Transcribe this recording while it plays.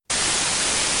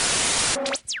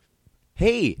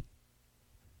Hey,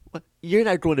 you're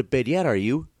not going to bed yet, are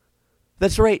you?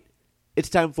 That's right. It's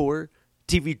time for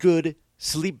TV Good,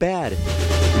 Sleep Bad.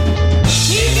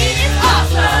 TV is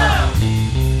awesome!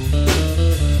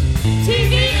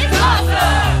 TV is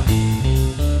awesome!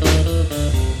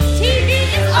 TV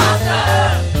is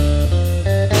awesome!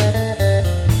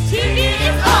 TV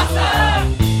is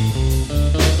awesome!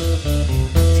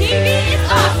 TV is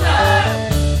awesome!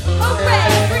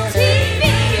 Hooray for TV!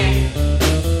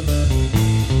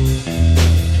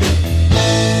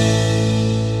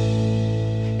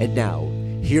 And now,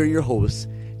 here are your hosts,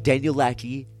 Daniel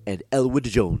Lackey and Elwood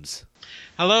Jones.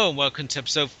 Hello and welcome to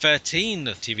episode 13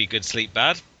 of TV Good Sleep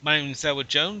Bad. My name is Elwood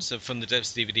Jones from the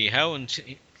Depths DVD Hell and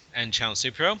Channel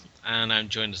Superhero, and I'm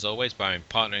joined as always by my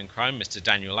partner in crime, Mr.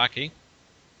 Daniel Lackey.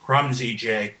 Crumsy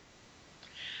Jay.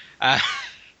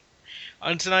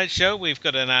 On tonight's show, we've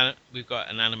got an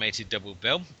animated double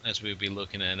bill, as we'll be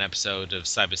looking at an episode of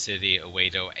Cyber City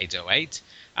Oedo 808,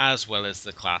 as well as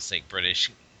the classic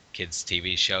British kids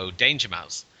TV show Danger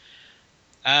Mouse.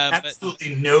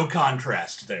 Absolutely no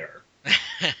contrast there,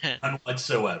 none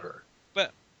whatsoever.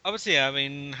 But obviously, I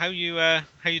mean, how you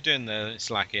doing there,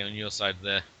 Slacky, on your side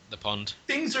of the pond?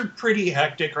 Things are pretty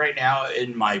hectic right now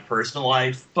in my personal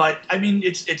life, but I mean,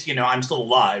 it's I'm still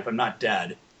alive. I'm not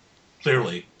dead,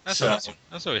 clearly. That's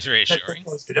always reassuring.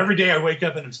 But every day I wake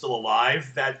up and I'm still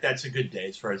alive. That's a good day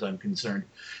as far as I'm concerned.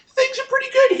 Things are pretty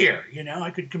good here. I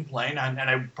could complain, and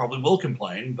I probably will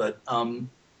complain, but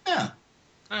yeah.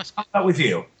 How about with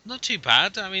you? Not too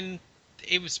bad. I mean,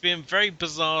 it's been a very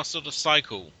bizarre sort of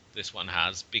cycle, this one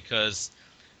has, because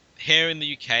here in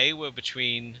the UK, we're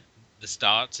between the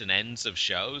starts and ends of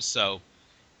shows, so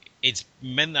it's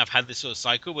meant that I've had this sort of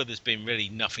cycle where there's been really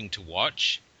nothing to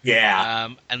watch. Yeah.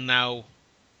 And now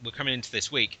we're coming into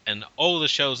this week, and all the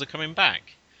shows are coming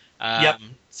back. Yep.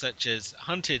 Such as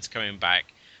Hunted's coming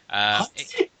back.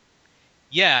 Hunted?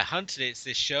 Yeah, Hunted. It's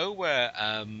this show where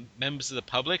members of the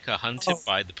public are hunted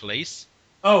by the police.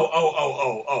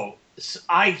 Oh.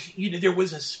 There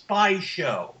was a spy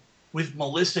show with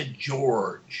Melissa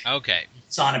George. Okay.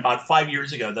 It's on about 5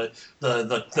 years ago. The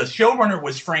showrunner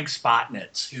was Frank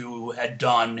Spotnitz, who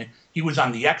he was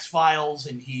on The X-Files,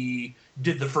 and he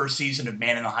did the first season of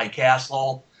Man in the High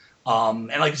Castle. And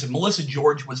like I said, Melissa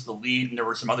George was the lead, and there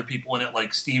were some other people in it,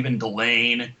 like Stephen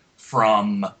Delane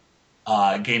from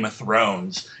Game of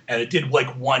Thrones, and it did like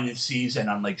one season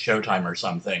on like Showtime or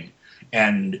something.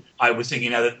 And I was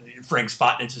thinking now that Frank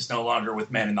Spotnitz is no longer with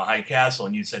Men in the High Castle,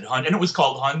 and you said Hunt, and it was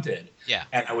called Hunted. Yeah.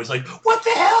 And I was like, what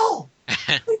the hell?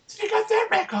 They got that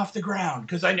back off the ground.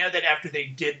 Because I know that after they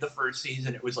did the first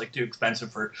season, it was like too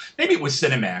expensive maybe it was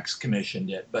Cinemax commissioned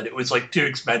it, but it was like too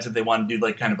expensive. They wanted to do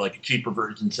like kind of like a cheaper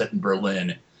version set in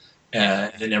Berlin.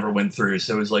 It never went through.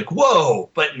 So it was like, whoa,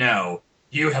 but no,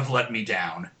 you have let me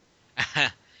down.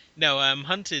 No,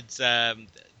 Hunted's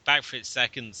back for its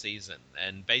second season,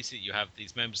 and basically you have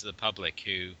these members of the public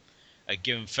who are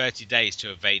given 30 days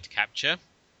to evade capture,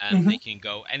 and they can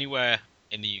go anywhere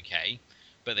in the UK,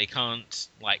 but they can't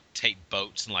like take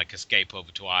boats and like escape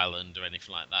over to Ireland or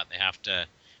anything like that. They have to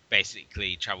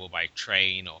basically travel by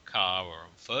train or car or on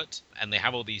foot, and they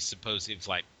have all these supposed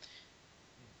like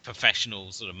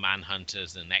professional sort of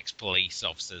manhunters and ex-police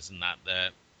officers and that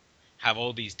have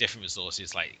all these different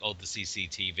resources, like all the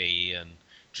CCTV and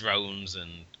drones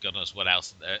and God knows what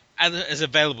else is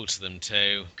available to them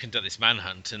to conduct this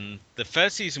manhunt. And the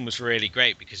first season was really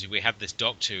great because we had this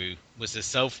doctor who was a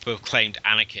self-proclaimed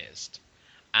anarchist,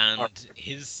 and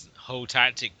his whole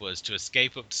tactic was to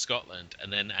escape up to Scotland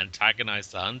and then antagonize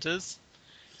the hunters.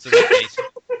 So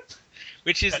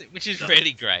which is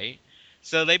really great.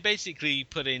 So they basically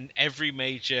put in every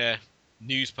major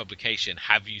news publication,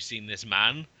 "Have you seen this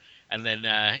man?" And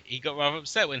then he got rather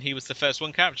upset when he was the first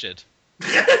one captured.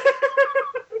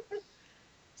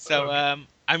 So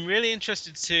I'm really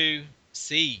interested to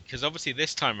see, because obviously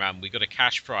this time around we got a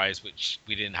cash prize, which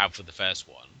we didn't have for the first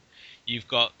one. You've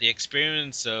got the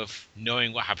experience of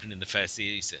knowing what happened in the first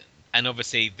season. And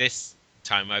obviously this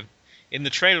time, in the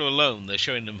trailer alone, they're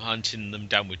showing them hunting them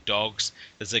down with dogs.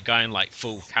 There's a guy in like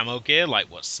full camo gear,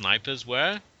 like what snipers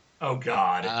wear. Oh,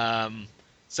 God.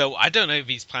 So I don't know if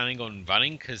he's planning on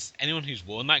running, because anyone who's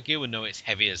worn that gear would know it's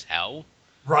heavy as hell.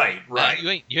 Right.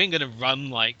 You ain't gonna run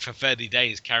like for 30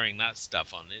 days carrying that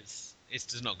stuff on. It's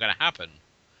just not gonna happen.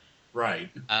 Right.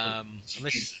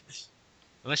 Unless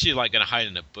you're like gonna hide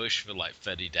in a bush for like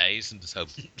 30 days and just hope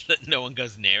that no one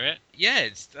goes near it. Yeah,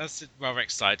 that's rather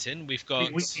exciting. We've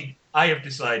got. I have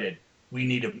decided we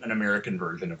need an American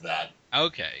version of that.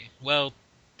 Okay. Well,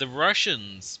 the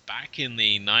Russians back in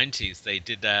the 90s, they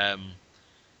did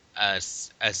a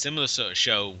similar sort of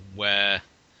show where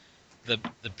the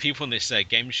people on this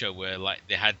game show were like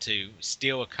they had to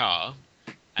steal a car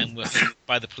and were hung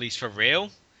by the police for real,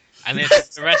 and they had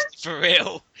to be arrested for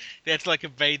real. They had to like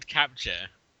evade capture,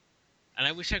 and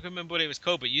I wish I could remember what it was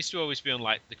called, but it used to always be on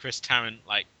like the Chris Tarrant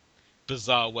like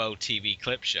Bizarre World TV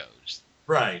clip shows.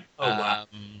 Right. Oh wow.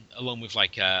 Along with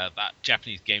like that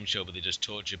Japanese game show where they just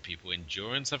torture people,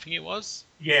 Endurance, I think it was.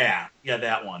 Yeah,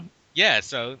 that one. Yeah,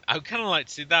 so I would kind of like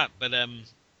to see that, but I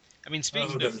mean,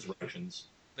 speaking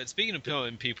of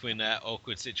putting people in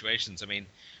awkward situations, I mean,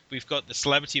 we've got the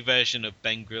celebrity version of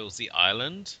Ben Grill's The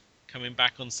Island coming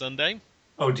back on Sunday.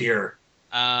 Oh dear.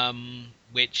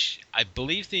 Which I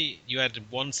believe you had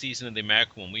one season of the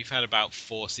American one. We've had about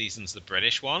 4 seasons of the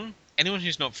British one. Anyone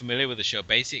who's not familiar with the show,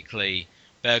 basically,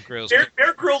 Bear Grylls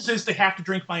is the have to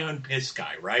drink my own piss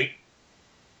guy, right?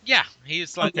 Yeah,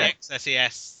 he's like the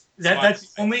ex-SES.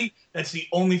 That's the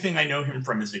only thing I know him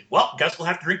from is guess we'll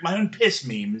have to drink my own piss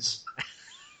memes.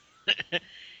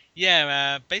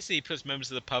 Yeah, basically he puts members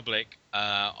of the public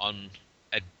on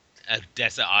a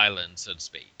desert island, so to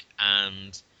speak,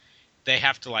 and they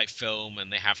have to like film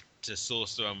and they have to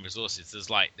source their own resources. There's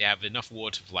like they have enough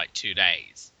water for like 2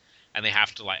 days, and they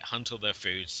have to like hunt all their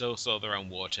food, source all their own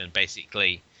water, and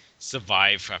basically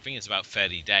survive for I think it's about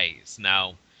 30 days.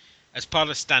 Now, as part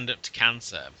of Stand Up to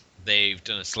Cancer, they've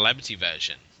done a celebrity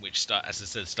version, which as I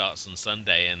said starts on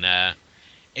Sunday, and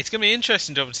it's going to be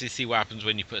interesting to obviously see what happens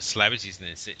when you put celebrities in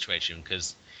this situation,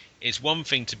 because it's one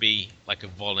thing to be like a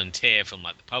volunteer from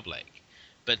like the public,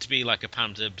 but to be like a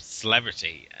pander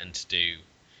celebrity and to do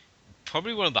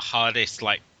probably one of the hardest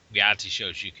like reality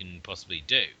shows you can possibly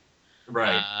do,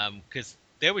 right? Because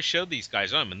they always show these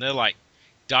guys on and they're like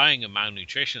dying of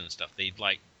malnutrition and stuff. They'd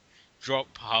like drop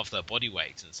half their body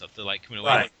weight and stuff. They're like coming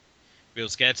away like real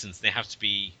skeletons. They have to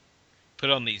be put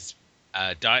on these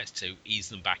diets to ease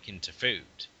them back into food.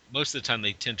 Most of the time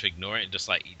they tend to ignore it and just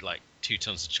like eat like 2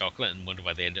 tons of chocolate and wonder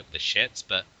why they end up with the shits.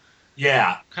 But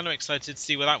yeah, kind of excited to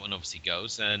see where that one obviously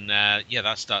goes. And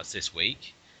that starts this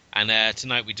week. And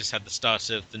tonight we just had the start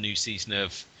of the new season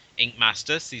of Ink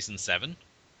Master season 7.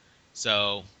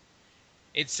 So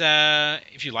it's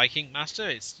if you like Ink Master,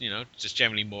 it's just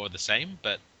generally more of the same,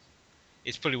 but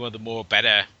it's probably one of the more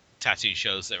better tattoo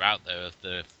shows that are out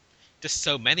there. Just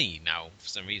so many now for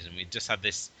some reason. We just had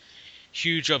this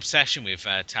huge obsession with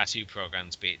tattoo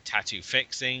programs, be it tattoo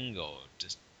fixing or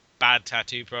just bad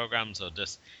tattoo programs or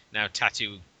just now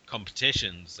tattoo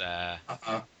competitions.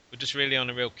 We're just really on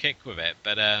a real kick with it.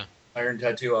 But Iron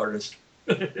Tattoo Artist.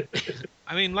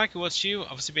 I mean, like it was to you,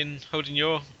 obviously been holding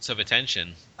your sort of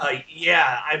attention.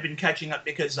 Yeah, I've been catching up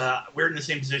because we're in the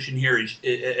same position here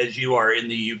as you are in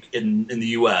the in the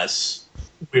U.S.,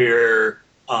 where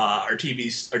our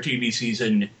TV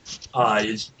season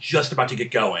is just about to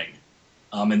get going,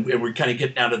 and we're kind of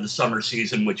getting out of the summer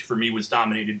season, which for me was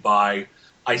dominated by.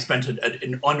 I spent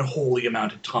an unholy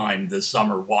amount of time this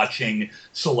summer watching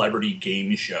celebrity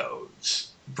game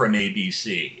shows from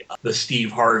ABC. The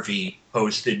Steve Harvey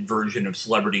hosted version of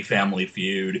Celebrity Family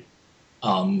Feud,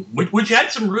 which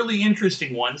had some really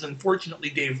interesting ones. Unfortunately,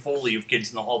 Dave Foley of Kids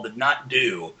in the Hall did not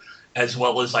do as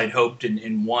well as I'd hoped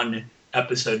in one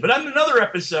episode. But on another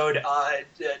episode,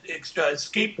 pro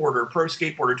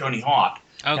skateboarder Tony Hawk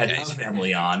had his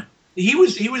family on. He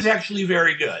was actually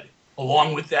very good.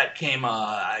 Along with that came,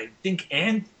 I think,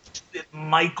 and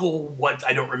Michael.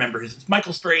 I don't remember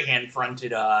Michael Strahan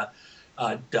fronted the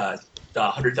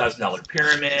 $100,000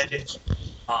 Pyramid,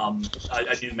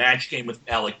 a new match game with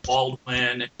Alec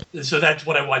Baldwin. So that's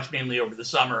what I watched mainly over the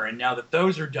summer. And now that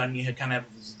those are done, you kind of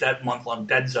have that month-long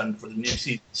dead zone for the new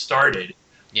season started.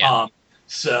 Yeah.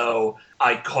 So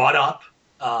I caught up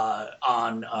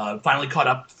finally caught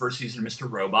up the first season of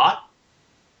Mr. Robot,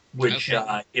 which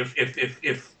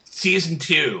if season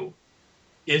 2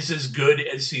 is as good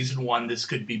as season 1, this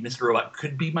could be Mr. Robot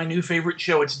could be my new favorite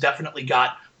show. It's definitely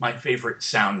got my favorite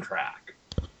soundtrack.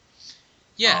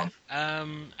 Yeah,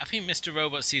 I think Mr.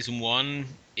 Robot season 1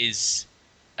 is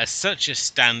such a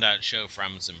standout show for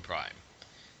Amazon Prime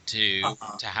to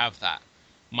have that.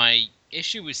 My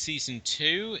issue with season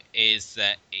 2 is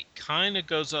that it kind of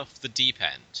goes off the deep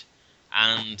end,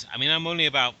 and I mean I'm only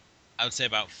about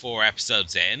 4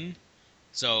 episodes in.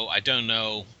 So I don't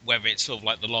know whether it's sort of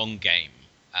like the long game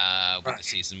with the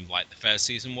season like the first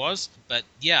season was. But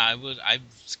yeah, I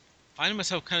find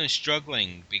myself kind of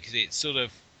struggling because it sort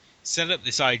of set up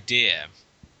this idea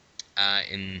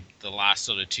in the last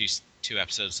sort of two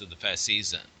episodes of the first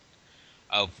season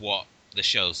of what the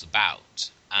show's about.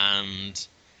 And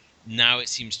now it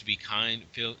seems to be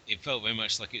it felt very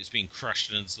much like it was being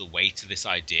crushed under the weight of this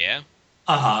idea.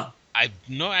 Uh-huh. I've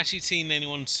not actually seen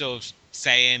anyone sort of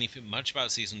say anything much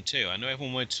about season 2. I know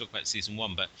everyone wanted to talk about season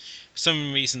 1, but for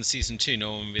some reason, season 2,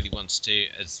 no one really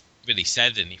has really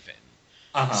said anything.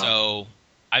 So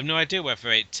I have no idea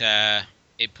whether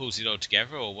it pulls it all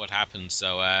together or what happens.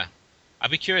 So I'd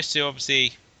be curious to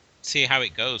obviously see how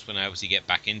it goes when I obviously get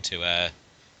back into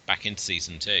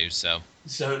season 2. So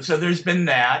there's been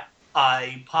that.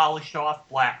 I polished off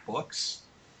Black Books.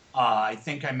 I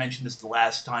think I mentioned this the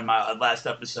last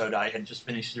episode. I had just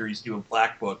finished series 2 of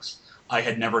Black Books. I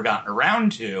had never gotten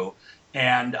around to,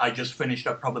 and I just finished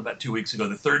up probably about 2 weeks ago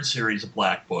the third series of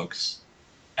Black Books.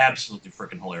 Absolutely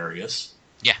freaking hilarious.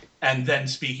 Yeah. And then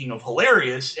speaking of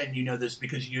hilarious, and you know this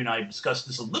because you and I discussed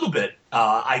this a little bit,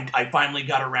 I finally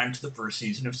got around to the first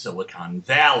season of Silicon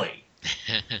Valley,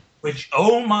 which,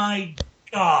 oh my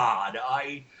God,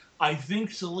 I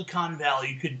think Silicon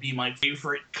Valley could be my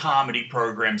favorite comedy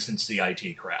program since the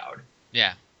IT Crowd.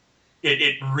 Yeah.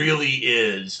 It really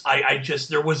is.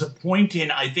 There was a point in,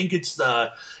 I think is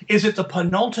it the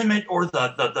penultimate or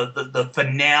the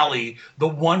finale, the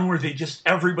one where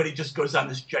everybody just goes on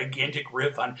this gigantic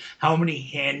riff on how many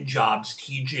hand jobs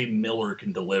T.J. Miller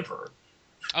can deliver.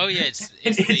 Oh yeah,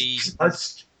 it's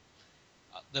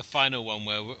the final one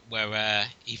where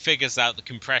he figures out the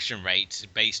compression rate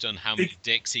based on how many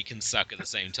dicks he can suck at the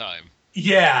same time.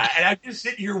 Yeah, and I'm just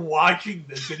sitting here watching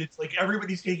this, and it's like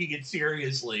everybody's taking it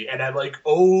seriously, and I'm like,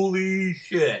 holy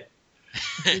shit.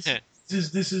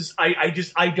 This is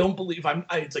I don't believe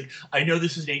it's like, I know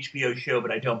this is an HBO show, but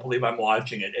I don't believe I'm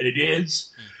watching it. And it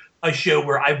is a show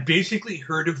where I've basically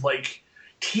heard of, like,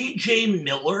 T.J.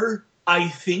 Miller, I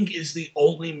think, is the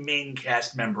only main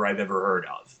cast member I've ever heard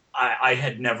of. I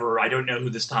don't know who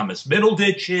this Thomas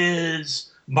Middleditch is.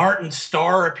 Martin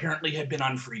Starr apparently had been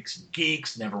on Freaks and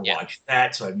Geeks, never watched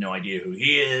that, so I have no idea who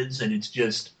he is. And it's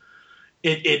just,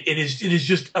 it is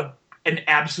just an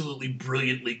absolutely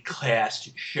brilliantly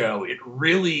cast show. It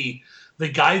really, the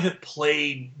guy that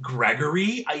played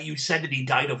Gregory, you said that he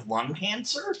died of lung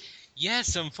cancer?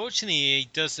 Yes, unfortunately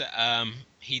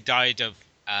he died of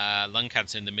lung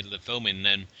cancer in the middle of filming,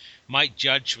 and Mike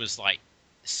Judge was like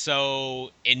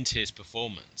so into his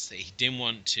performance that he didn't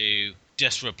want to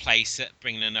just replace it,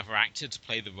 bringing another actor to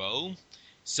play the role.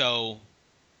 So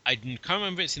I can't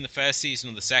remember if it's in the first season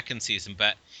or the second season,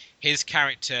 but his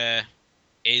character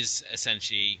is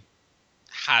essentially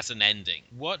has an ending.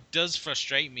 What does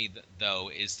frustrate me though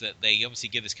is that they obviously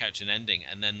give this character an ending,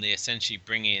 and then they essentially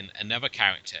bring in another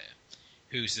character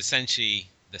who's essentially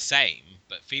the same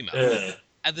but female.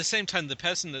 At the same time, the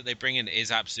person that they bring in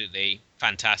is absolutely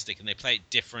fantastic, and they play it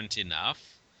different enough.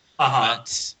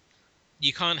 But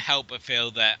you can't help but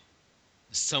feel that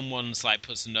someone's like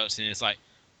put some notes in. It's like,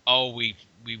 oh, we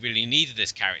really needed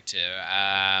this character,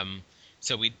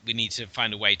 so we need to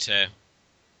find a way to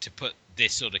put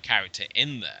this sort of character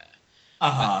in there.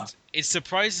 But it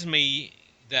surprises me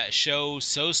that a show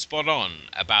so spot on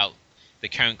about the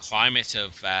current climate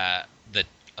of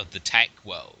the tech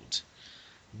world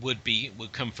would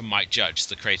come from Mike Judge,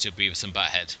 the creator of Beavis and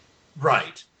Butthead.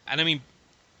 Right. And I mean,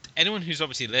 anyone who's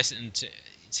obviously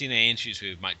seen any interviews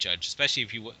with Mike Judge, especially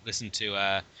if you listen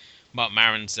to Mark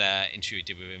Maron's interview he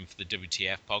did with him for the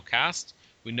WTF podcast,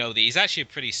 we know that he's actually a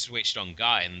pretty switched on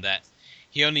guy, and that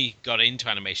he only got into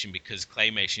animation because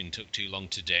claymation took too long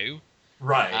to do.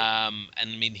 Right. And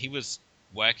I mean, he was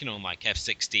working on like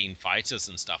F-16 fighters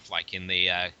and stuff like in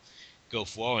the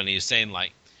Gulf War, and he was saying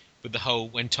like, with the whole,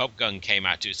 when Top Gun came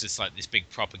out, it was just like this big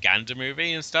propaganda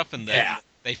movie and stuff, and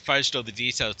they fudged all the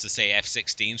details to say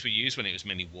F-16s were used when it was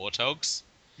mainly Warthogs.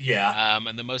 Yeah.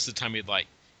 And then most of the time you'd like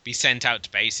be sent out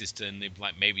to bases and they'd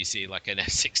like maybe see like an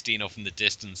F-16 off in the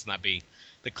distance, and that'd be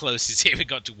the closest he ever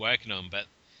got to working on. But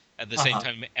at the same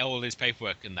time, all his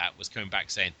paperwork and that was coming back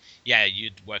saying, yeah,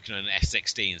 you're working on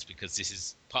F-16s because this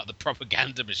is part of the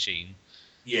propaganda machine.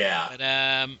 Yeah. But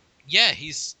yeah,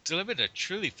 he's delivered a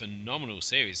truly phenomenal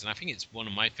series, and I think it's one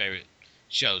of my favorite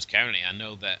shows currently. I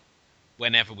know that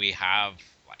whenever we have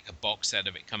like a box set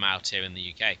of it come out here in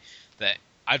the UK, that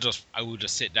I will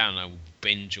just sit down and I will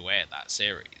binge away at that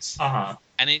series.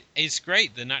 And it's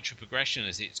great, the natural progression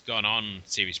as it's gone on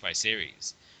series by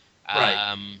series.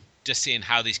 Right. Just seeing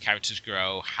how these characters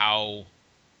grow, how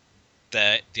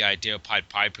the idea of Pied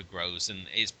Piper grows, and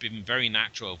it's been very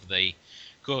natural over the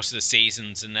course of the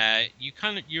seasons, and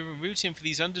you're rooting for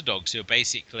these underdogs who are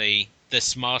basically the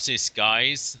smartest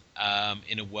guys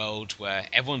in a world where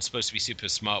everyone's supposed to be super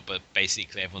smart, but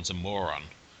basically everyone's a moron.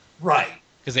 Right.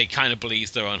 Because they kind of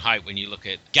believe their own hype when you look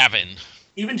at Gavin.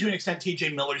 Even to an extent, T.J.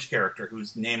 Miller's character,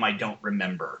 whose name I don't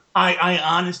remember. I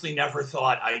honestly never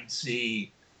thought I'd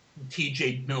see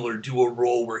T.J. Miller do a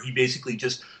role where he basically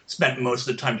just spent most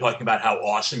of the time talking about how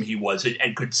awesome he was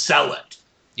and could sell it.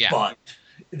 Yeah. but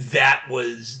that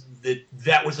was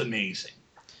amazing.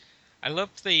 I love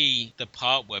the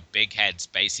part where Big Head's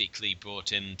basically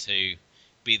brought in to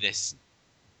be this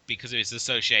because of his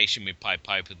association with Pied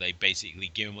Piper. They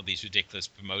basically give him all these ridiculous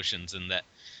promotions, and that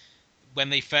when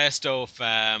they first off,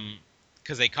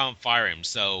 because they can't fire him,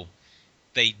 so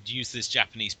they use this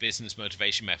Japanese business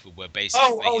motivation method where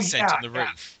basically he's sent on the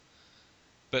roof.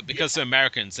 But because they're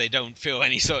Americans, they don't feel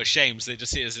any sort of shame, so they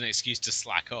just see it as an excuse to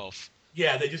slack off.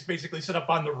 Yeah, they just basically sit up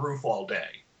on the roof all day.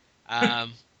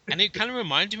 And it kind of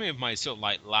reminded me of my sort of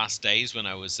like last days when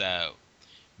I was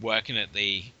working at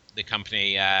the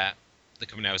company I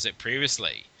was at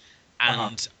previously,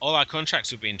 and all our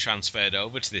contracts were being transferred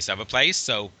over to this other place.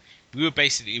 So we were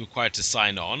basically required to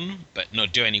sign on, but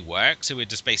not do any work. So we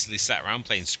just basically sat around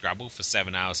playing Scrabble for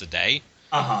 7 hours a day.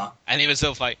 And it was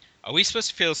sort of like, are we supposed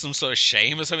to feel some sort of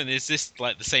shame or something? Is this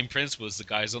like the same principle as the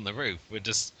guys on the roof? We're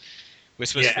supposed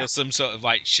to feel some sort of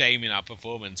like shame in our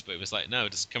performance, but it was like, no,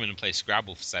 just come in and play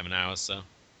Scrabble for 7 hours. So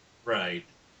right.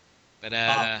 But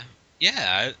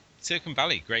yeah, Silicon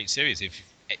Valley, great series.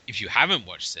 If you haven't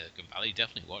watched Silicon Valley,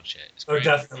 definitely watch it. It's great.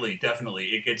 Definitely. It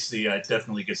definitely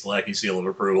gets the Lackey seal of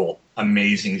approval.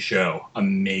 Amazing show.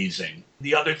 Amazing.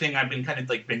 The other thing, I've been kind of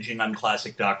like binging on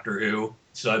classic Doctor Who,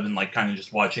 so I've been like kind of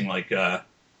just watching like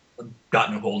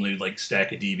gotten a whole new like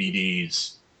stack of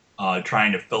DVDs,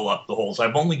 trying to fill up the holes.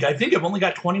 I think I've only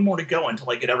got 20 more to go until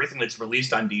I get everything that's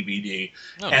released on DVD.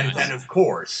 Nice. Then of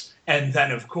course,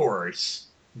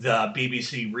 the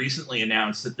BBC recently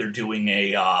announced that they're doing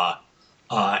a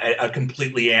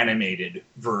completely animated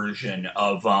version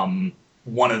of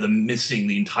one of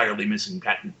the entirely missing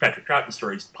Patrick Troughton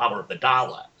stories, Power of the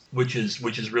Daleks, which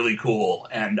is really cool,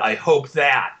 and I hope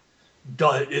that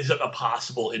is a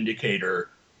possible indicator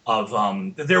of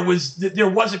there was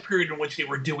a period in which they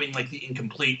were doing like the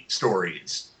incomplete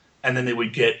stories, and then they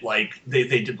would get like they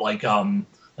did like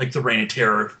the Reign of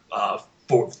Terror,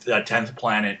 10th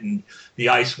Planet, and the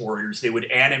Ice Warriors. They would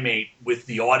animate with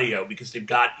the audio because they've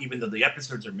got, even though the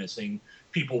episodes are missing,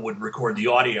 people would record the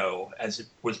audio as it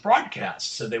was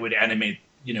broadcast, so they would animate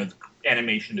the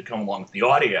animation to come along with the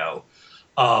audio.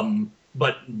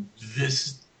 But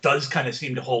this does kind of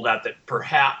seem to hold out that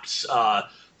perhaps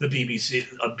the BBC,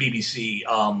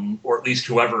 or at least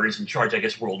whoever is in charge, I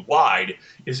guess worldwide,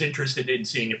 is interested in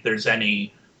seeing if there's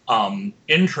any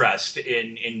interest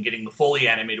in getting the fully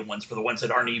animated ones for the ones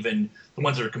that aren't even the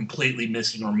ones that are completely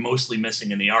missing or mostly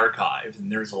missing in the archive.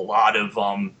 And there's a lot of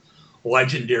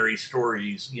legendary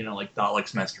stories, like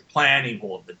Daleks' Master Plan,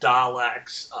 Evil of the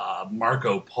Daleks,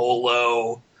 Marco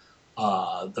Polo,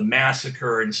 The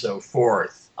Massacre, and so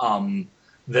forth,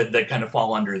 that kind of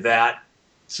fall under that.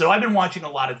 So I've been watching a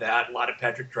lot of that, a lot of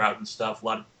Patrick Troughton stuff, a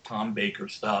lot of Tom Baker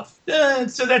stuff.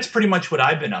 So that's pretty much what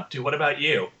I've been up to. What about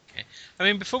you? Okay. I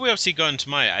mean, before we obviously go into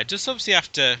my, I just obviously have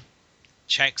to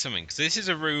check something, because this is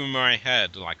a rumor I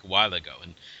heard like a while ago,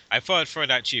 and I thought I'd throw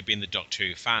it out to you being the Doctor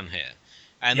Who fan here.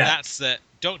 And that's that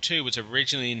Doctor Who was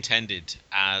originally intended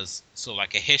as sort of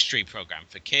like a history program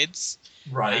for kids.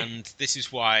 Right. And this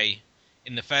is why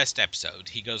in the first episode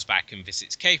he goes back and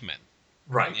visits cavemen.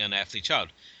 Right. The unearthly child.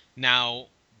 Now,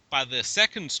 by the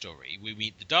second story, we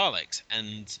meet the Daleks,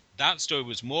 and that story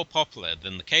was more popular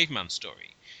than the caveman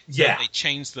story. So they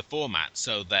changed the format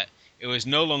so that it was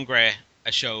no longer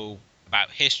a show about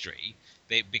history.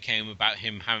 It became about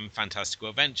him having fantastical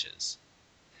adventures.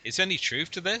 Is there any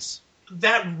truth to this?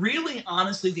 That really,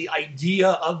 honestly, the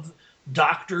idea of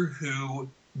Doctor Who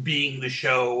being the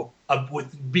show,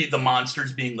 the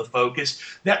monsters being the focus,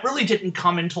 that really didn't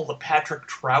come until the Patrick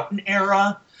Troughton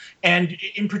era. And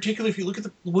in particular, if you look at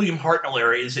the William Hartnell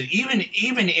era, is that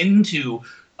even into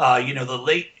the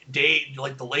late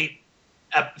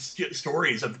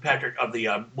stories of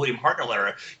the William Hartnell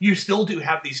era, you still do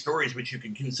have these stories which you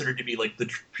can consider to be like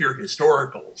the pure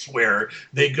historicals, where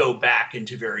they go back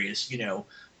into various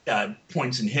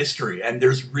points in history, and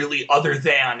there's really, other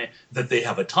than that they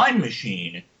have a time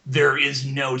machine, there is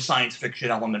no science fiction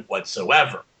element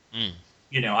whatsoever.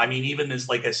 Even as,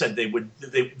 like I said, they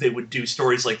would do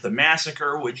stories like The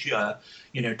Massacre, which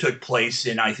took place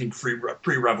in, I think,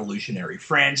 pre-revolutionary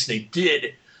France. They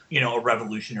did a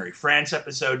revolutionary France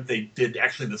episode. They did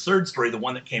actually the third story, the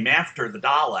one that came after the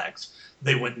Daleks.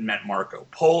 They went and met Marco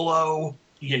Polo.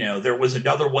 There was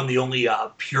another one. The only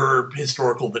pure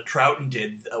historical that Troughton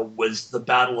did was the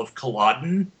Battle of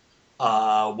Culloden,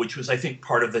 which was, I think,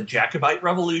 part of the Jacobite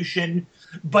Revolution.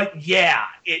 But yeah,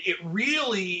 it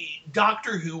really,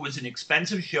 Doctor Who was an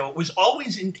expensive show. It was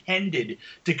always intended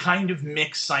to kind of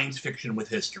mix science fiction with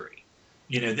history.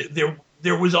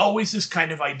 there was always this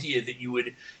kind of idea that you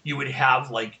would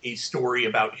have like a story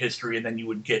about history, and then you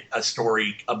would get a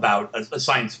story about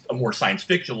a more science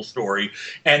fictional story,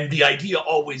 and the idea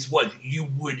always was you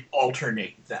would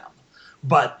alternate them.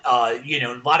 But a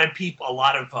lot of people,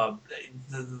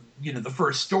 the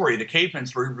first story, the caveman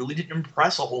story, really didn't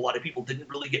impress a whole lot of people. Didn't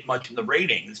really get much in the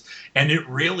ratings, and it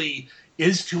really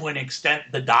is to an extent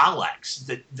the Daleks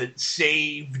that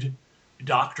saved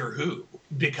Doctor Who,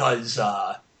 because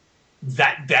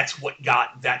that's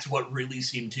what really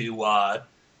seemed to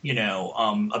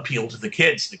appeal to the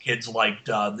kids. The kids liked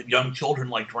the young children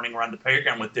liked running around the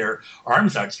playground with their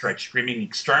arms outstretched, screaming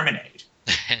 "Exterminate!"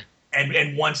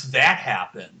 and once that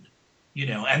happened,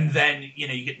 and then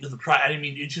you get into the I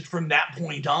mean, it's just from that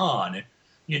point on,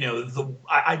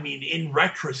 in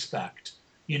retrospect.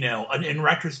 In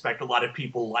retrospect, a lot of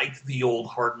people liked the old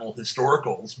Hartnell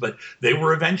historicals, but they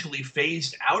were eventually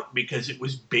phased out because it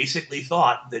was basically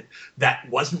thought that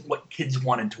wasn't what kids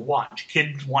wanted to watch.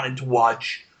 Kids wanted to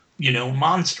watch,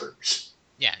 monsters.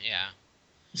 Yeah.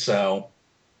 So,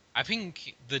 I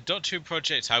think the Doctor Who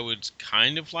project I would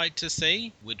kind of like to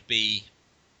see would be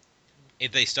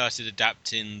if they started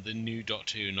adapting the new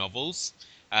Doctor Who novels,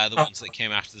 the ones that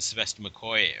came after the Sylvester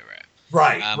McCoy era.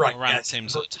 Right. Around the same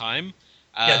sort of time.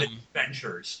 The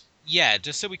adventures. Yeah,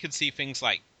 just so we could see things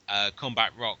like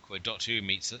Combat Rock, where Doctor Who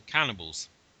meets cannibals.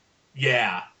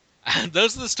 Yeah. And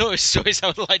those are the stories I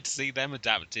would like to see them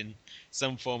adapt in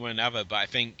some form or another. But I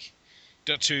think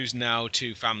Doctor Who's now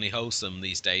too family wholesome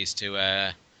these days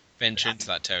to venture into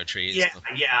that territory. Yeah.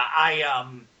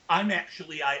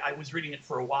 I was reading it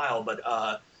for a while, but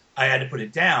I had to put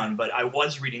it down. But I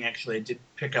was reading, actually.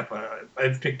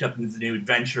 I've picked up the new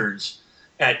adventures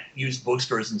at used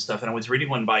bookstores and stuff, and I was reading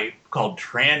one called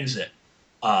Transit,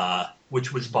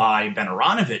 which was by Ben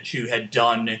Aronovich, who had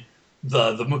done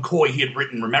the McCoy. He had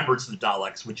written Remembrance of the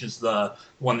Daleks, which is the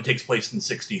one that takes place in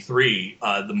 '63,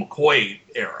 the McCoy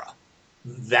era.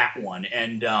 That one,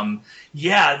 and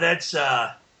that's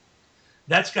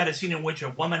got a scene in which a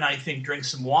woman, I think, drinks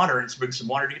some water and brings some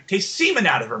water to taste semen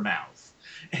out of her mouth.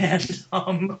 And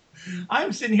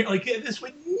I'm sitting here like, this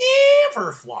would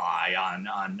never fly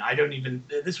on. I don't even.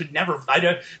 This would never. I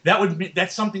don't.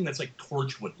 That's something that's like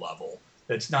Torchwood level.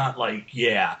 That's not like,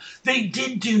 yeah. They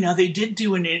did do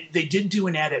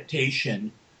an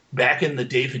adaptation back in the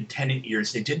David Tennant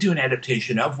years. They did do an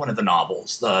adaptation of one of the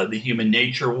novels, the Human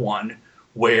Nature one,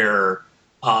 where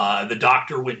the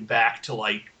Doctor went back to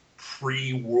like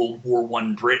pre-World War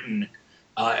I Britain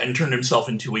and turned himself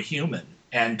into a human.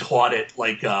 And taught it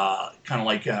like kind of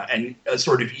like a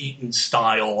sort of Eton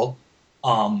style,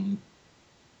 high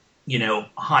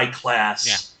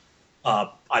class. Yeah.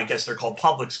 I guess they're called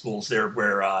public schools there,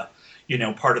 where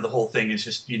part of the whole thing is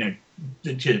just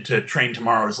to train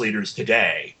tomorrow's leaders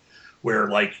today, where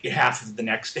like half of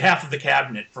the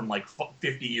cabinet from like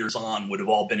 50 years on would have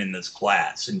all been in this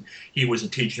class, and he was a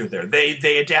teacher there.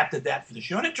 They adapted that for the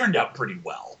show, and it turned out pretty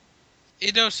well.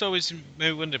 It also always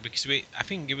made me wonder, because I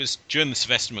think it was during the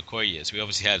Sylvester McCoy years, we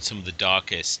obviously had some of the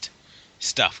darkest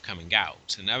stuff coming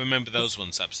out, and I remember those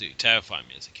ones absolutely terrifying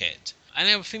me as a kid. And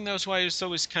I think that was why I was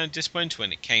always kind of disappointed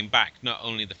when it came back. Not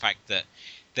only the fact that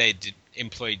they'd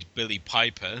employed Billy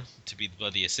Piper to be the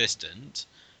bloody assistant,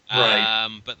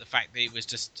 right, but the fact that it was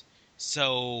just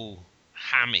so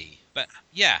hammy. But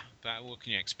what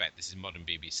can you expect? This is modern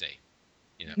BBC,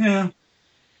 Yeah.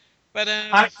 But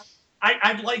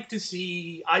I'd like to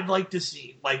see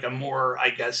like a more, I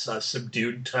guess,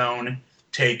 subdued tone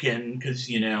taken, because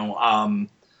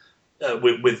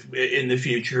with in the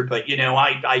future. But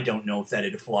I don't know if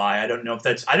that'd fly. I don't know if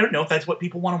that's what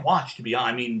people want to watch. To be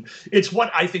honest, I mean, it's what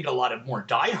I think a lot of more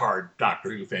diehard Doctor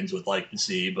Who fans would like to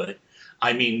see. But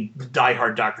I mean,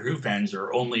 diehard Doctor Who fans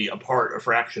are only a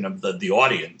fraction of the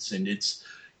audience, and it's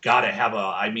got to have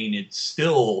it's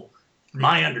still.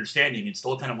 My understanding, it's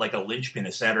still kind of like a linchpin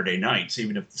of Saturday nights,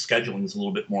 even if the scheduling is a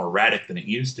little bit more erratic than it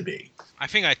used to be. I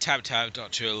think I tapped out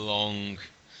Doctor Who along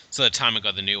so the time I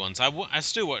got the new ones. I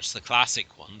still watch the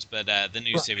classic ones, but the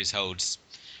new series holds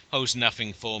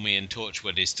nothing for me, and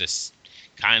Torchwood is just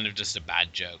kind of just a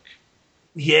bad joke.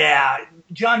 Yeah,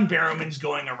 John Barrowman's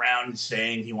going around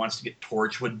saying he wants to get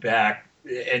Torchwood back,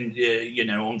 and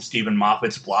Stephen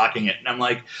Moffat's blocking it, and I'm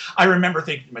like, I remember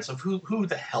thinking to myself, who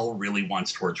the hell really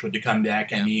wants Torchwood to come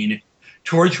back? Yeah. I mean,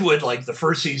 Torchwood, like, the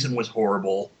first season was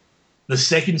horrible. The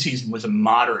second season was a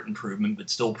moderate improvement,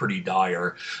 but still pretty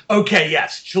dire. Okay,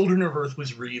 yes, Children of Earth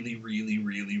was really, really,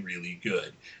 really, really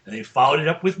good, and they followed it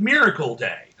up with Miracle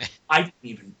Day. I didn't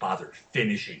even bother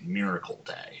finishing Miracle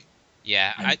Day.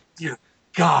 Yeah, dear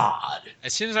God.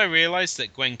 As soon as I realized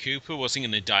that Gwen Cooper wasn't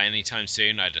going to die anytime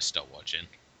soon, I just stopped watching.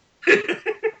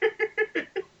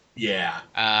 Yeah.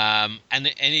 And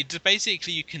it just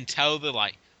basically you can tell that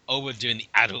like, oh, we're doing the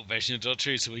adult version of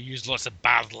Doctor Who, so we use lots of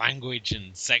bad language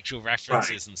and sexual Right.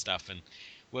 references and stuff, and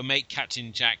we'll make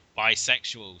Captain Jack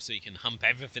bisexual so you can hump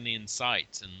everything in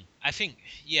sight. And I think,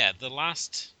 yeah, the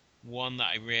last one that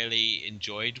I really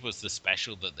enjoyed was the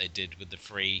special that they did with the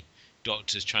three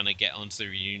Doctors trying to get onto the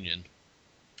reunion.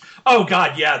 Oh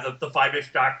God, yeah, the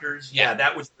Five-ish Doctors. Yeah. Yeah,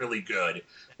 that was really good.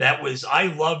 That was I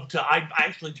loved to. I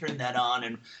actually turned that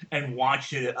on and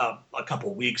watched it a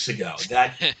couple weeks ago.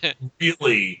 That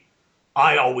really,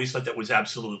 I always thought that was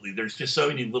absolutely. There's just so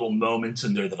many little moments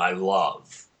in there that I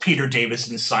love. Peter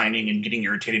Davison signing and getting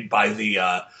irritated by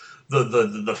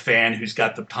the fan who's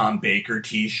got the Tom Baker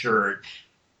T-shirt.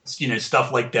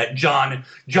 Stuff like that. John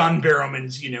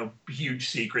Barrowman's huge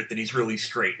secret that he's really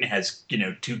straight and has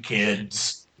two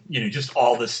kids. Just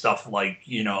all this stuff like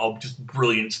just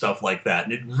brilliant stuff like that,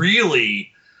 and it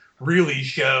really, really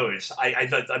shows. I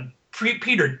thought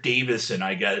Peter Davison,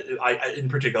 I guess, I in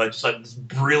particular, I just had this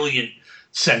brilliant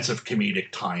sense of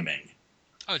comedic timing.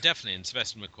 Oh, definitely. And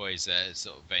Sylvester McCoy's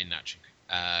sort of very natural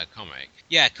comic.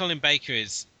 Yeah, Colin Baker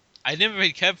is. I never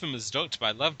really cared for him as a Doctor, but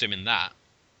I loved him in that.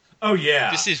 Oh yeah,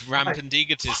 This is rampant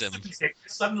egotism.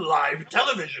 Some live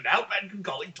television. How bad can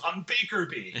calling Tom Baker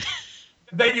be?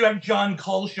 Then you have John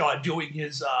Culshaw doing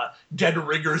his Dead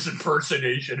Ringers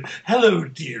impersonation. Hello,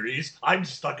 dearies. I'm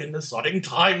stuck in the sodding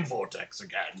time vortex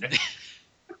again.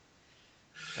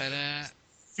 But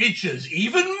Features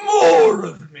even more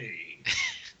of me.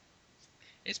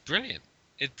 it's brilliant.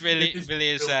 It really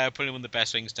is probably one of the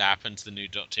best things to happen to the new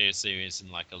Doctor Who series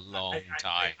in like a long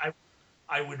time.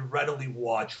 I would readily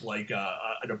watch like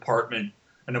an apartment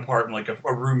like a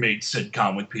roommate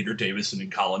sitcom with Peter Davison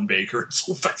and Colin Baker and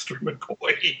Sylvester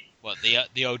McCoy. What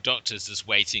the old Doctor's just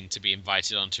waiting to be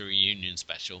invited onto a reunion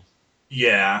special.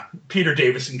 Yeah, Peter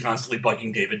Davison constantly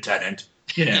bugging David Tennant.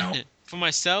 For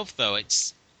myself, though,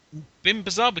 it's been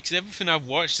bizarre because everything I've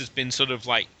watched has been sort of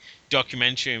like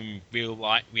documentary and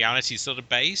reality sort of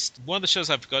based. One of the shows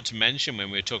I forgot to mention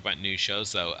when we were talking about new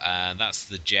shows, though, that's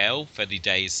The Jail, 30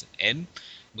 Days In,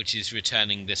 which is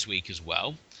returning this week as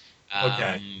well.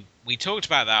 Okay. We talked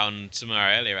about that on some of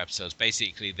our earlier episodes.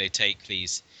 Basically, they take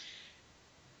these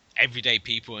everyday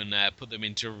people and put them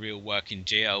into a real working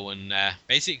jail and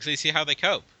basically see how they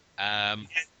cope.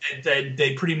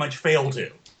 They pretty much fail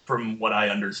to, from what I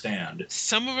understand.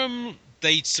 Some of them,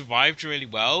 they survived really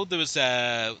well. There was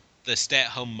the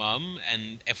stay-at-home mum,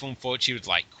 and everyone thought she would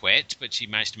like quit, but she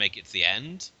managed to make it to the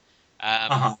end.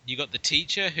 You got the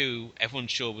teacher, who everyone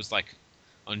sure was like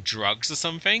on drugs or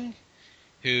something,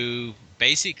 who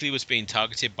basically was being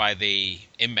targeted by the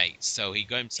inmates. So he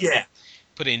got himself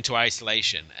put into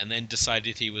isolation, and then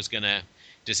decided he was gonna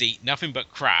just eat nothing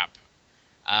but crap,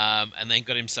 and then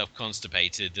got himself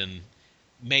constipated and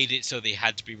made it so they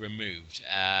had to be removed.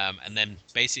 And then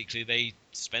basically they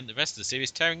spent the rest of the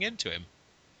series tearing into him.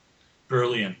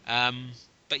 Brilliant.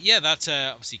 But yeah, that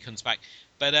obviously comes back.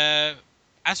 But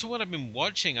as for what I've been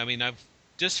watching, I mean, I've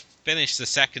just finished the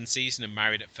second season of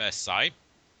Married at First Sight.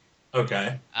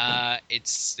 Okay.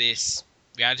 It's this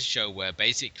reality show where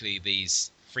basically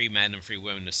these three men and three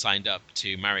women are signed up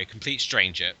to marry a complete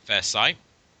stranger at first sight,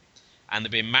 and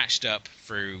they're being matched up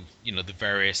through the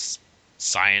various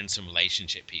science and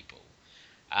relationship people,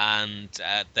 and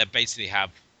they basically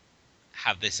have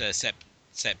this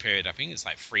set period. I think it's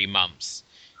like 3 months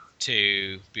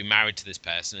to be married to this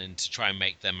person and to try and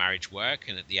make their marriage work,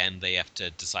 and at the end they have to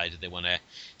decide if they want to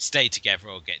stay together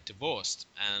or get divorced.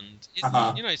 And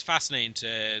it's fascinating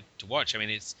to watch. I mean,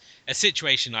 it's a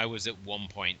situation I was at one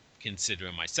point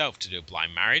considering myself to do a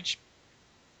blind marriage.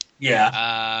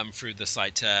 Through the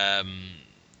site,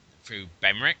 through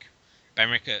Benrick.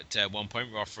 Benrick at one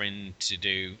point were offering to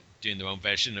doing their own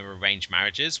version of arranged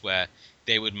marriages where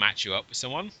they would match you up with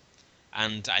someone.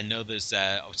 And I know there's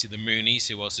obviously the Moonies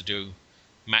who also do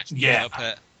match up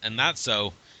and that.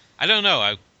 So I don't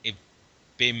know if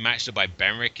being matched up by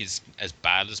Benrick is as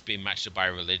bad as being matched up by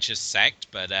a religious sect,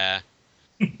 but that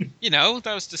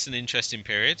was just an interesting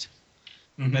period.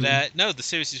 Mm-hmm. But no, the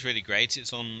series is really great.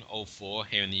 It's on all 4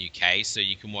 here in the UK, so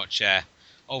you can watch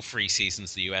all 3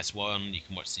 seasons, the US one, you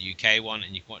can watch the UK one,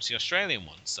 and you can watch the Australian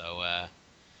one. So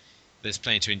there's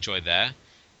plenty to enjoy there.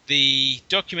 The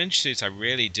documentary series I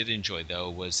really did enjoy, though,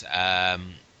 was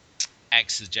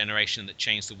X, the Generation That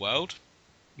Changed the World.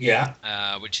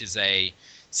 Yeah. Which is a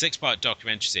 6-part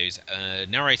documentary series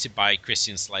narrated by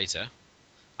Christian Slater,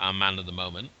 our man of the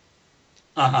moment.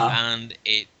 And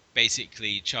it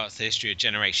basically charts the history of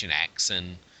Generation X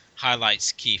and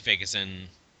highlights key figures and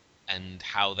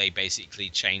how they basically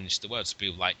changed the world. So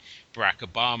people like Barack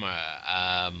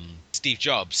Obama, Steve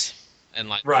Jobs, and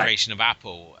like the Right. creation of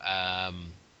Apple.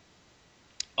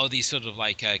 All these sort of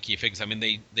like key figures. I mean,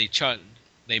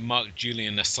 they marked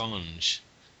Julian Assange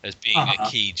as being a Uh-huh.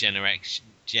 key Gen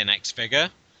X figure,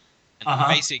 and Uh-huh.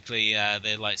 basically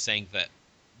they're like saying that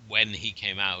when he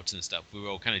came out and stuff, we were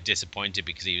all kind of disappointed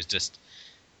because he was just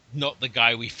not the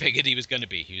guy we figured he was going to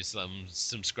be. He was some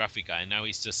scruffy guy, and now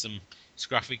he's just some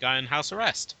scruffy guy in house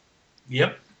arrest.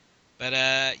 Yep. But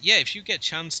yeah, if you get a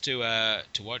chance to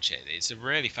watch it, it's a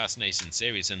really fascinating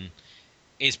series, and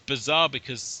it's bizarre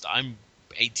because I'm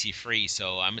 83,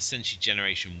 so I'm essentially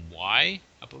Generation Y,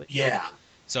 I believe. Yeah.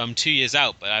 So I'm 2 years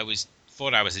out, but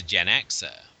thought I was a Gen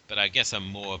Xer, but I guess I'm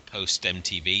more post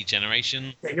MTV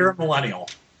generation. Yeah, you're a millennial.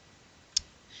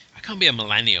 I can't be a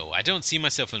millennial. I don't see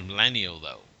myself as a millennial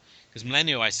though, because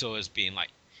millennial I saw as being like,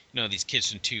 these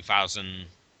kids from 2000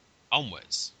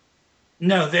 onwards.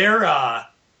 No, they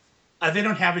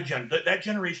don't have a that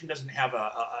generation doesn't have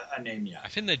a name I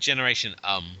yet. think they're Generation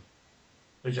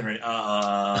The generation.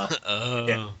 Yeah.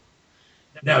 Oh.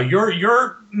 No,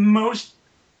 your most.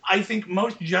 I think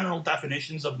most general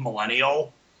definitions of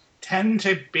millennial tend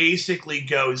to basically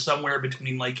go somewhere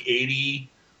between like 80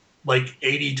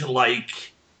 to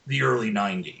like the early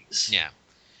 90s. Yeah,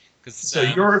 because So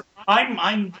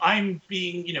I'm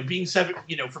being being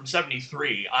from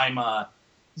 73.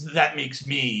 That makes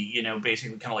me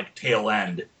basically kind of like tail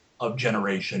end of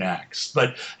Generation X.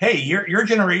 But hey, your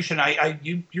generation,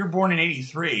 you're born in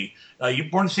 '83. You're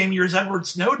born the same year as Edward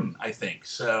Snowden, I think.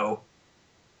 So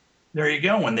there you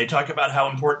go. When they talk about how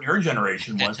important your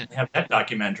generation was, when they have that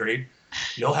documentary,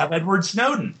 you'll have Edward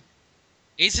Snowden.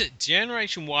 is it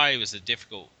Generation Y was a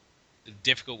difficult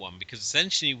one because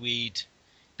essentially we'd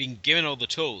been given all the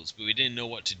tools, but we didn't know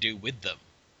what to do with them.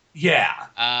 Yeah,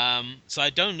 So I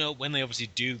don't know when they obviously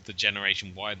do the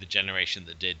Generation Y, the generation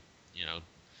that did, the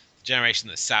generation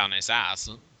that sat on its ass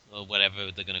or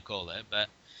whatever they're going to call it. But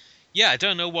yeah, I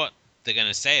don't know what they're going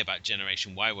to say about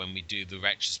Generation Y when we do the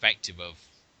retrospective of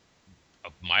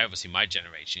my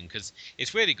generation, because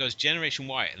it's weird. It goes Generation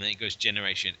Y and then it goes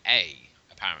Generation A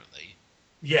apparently.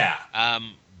 yeah.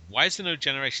 Why is there no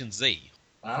Generation Z?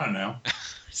 I don't know.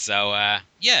 So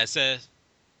yeah, as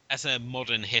a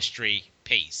modern history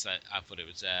piece, I thought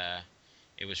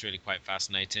it was really quite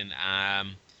fascinating.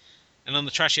 And on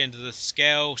the trashy end of the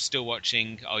scale, still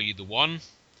watching Are You the One?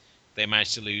 They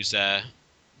managed to lose part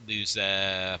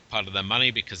of their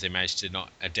money because they managed to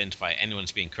not identify anyone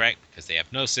as being correct because they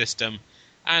have no system,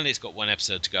 and it's got one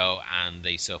episode to go, and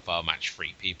they so far match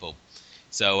 3 people.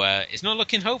 So it's not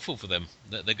looking hopeful for them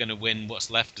that they're going to win what's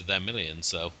left of their millions.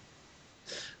 So,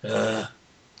 Uh,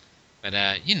 but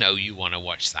you want to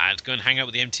watch that? Go and hang out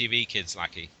with the MTV kids,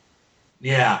 Lucky.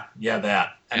 yeah, that Yeah.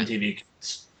 MTV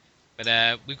Kids.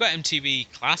 But we've got MTV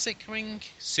Classic coming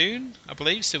soon, I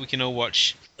believe, so we can all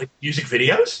watch. Like music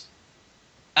videos.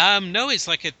 No, it's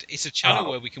a channel Oh.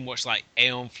 where we can watch like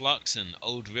Aeon Flux and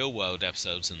old Real World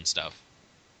episodes and stuff.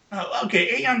 Oh,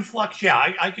 okay, Aeon Flux.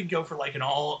 Yeah, I could go for like an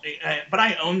all, but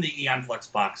I own the Aeon Flux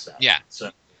box set. Yeah.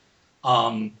 So,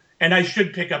 and I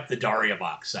should pick up the Daria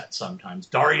box set sometimes.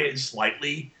 Daria is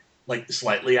slightly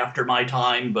after my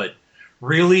time, but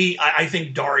really, I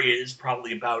think Daria is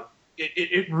probably about.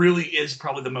 It really is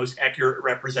probably the most accurate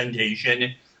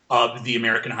representation of the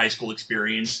American high school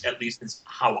experience. At least it's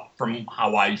from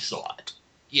how I saw it.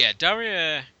 Yeah,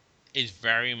 Daria is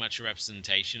very much a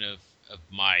representation of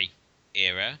my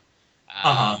era.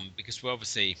 Uh huh. Because we're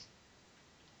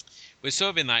sort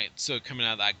of in that sort of coming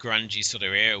out of that grungy sort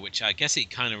of era, which I guess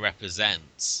it kind of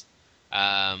represents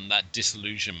that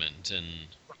disillusionment and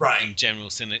Right. general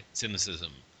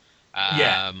cynicism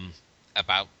Yeah.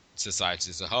 about society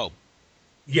as a whole.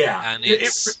 Yeah. And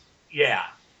it's Yeah.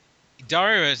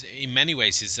 Daria, in many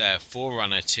ways, is a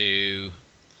forerunner to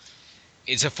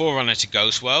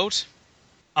Ghost World.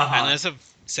 Uh And huh. as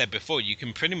I've said before, you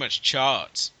can pretty much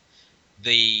chart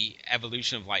the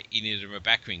evolution of like Enid and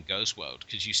Rebecca in Ghost World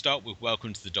because you start with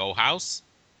Welcome to the Dollhouse,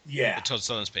 the Yeah. Todd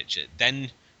Solondz picture.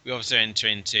 Then we obviously enter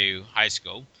into high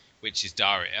school, which is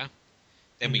Daria.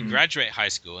 Then we Hmm. graduate high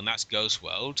school, and that's Ghost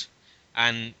World.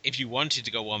 And if you wanted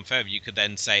to go one further, you could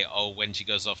then say, oh, when she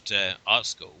goes off to art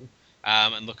school,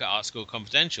 and look at Art School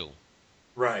Confidential.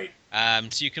 Right.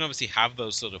 So you can obviously have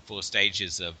those sort of 4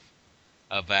 stages of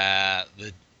the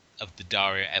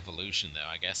Daria evolution, there,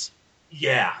 I guess.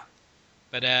 Yeah.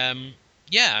 But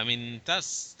yeah, I mean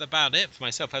that's about it for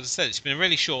myself. As I said, it's been a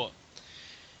really short,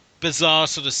 bizarre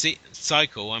sort of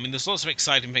cycle. I mean, there's lots of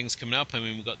exciting things coming up. I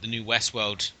mean, we've got the new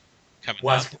Westworld coming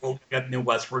up. Westworld. We got new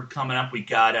Westworld coming up. We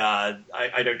got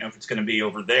I don't know if it's going to be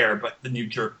over there, but the new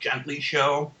Dirk Gently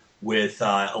show with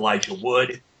Elijah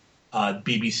Wood.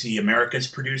 BBC America's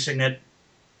producing it.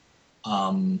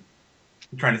 Um,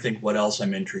 I'm trying to think what else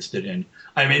I'm interested in.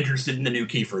 I'm interested in the new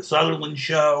Kiefer Sutherland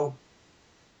show.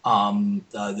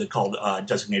 They're called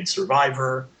Designated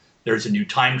Survivor. There's a new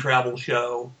time travel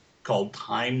show called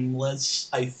Timeless,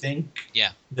 I think.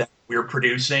 Yeah. That we're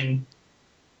producing.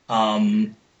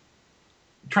 Trying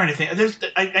to think.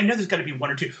 I know there's got to be one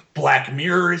or two. Black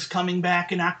Mirror is coming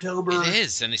back in October. It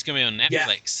is, and it's going to be on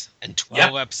Netflix and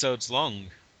 12 episodes long.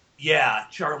 Yeah,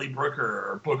 Charlie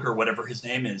Booker, whatever his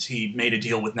name is, he made a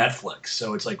deal with Netflix.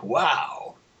 So it's like,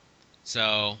 wow.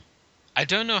 So I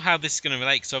don't know how this is going to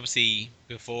relate, because obviously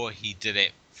before he did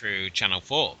it through Channel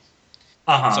 4.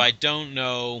 Uh-huh. So I don't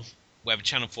know whether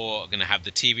Channel 4 are going to have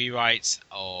the TV rights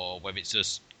or whether it's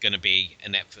just going to be a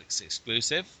Netflix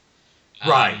exclusive.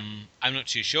 Right. I'm not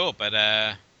too sure, but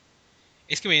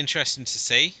it's going to be interesting to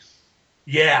see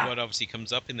what obviously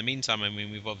comes up. In the meantime, I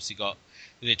mean, we've obviously got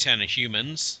The Return of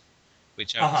Humans,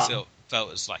 which I still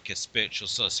felt was like a spiritual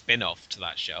sort of spin-off to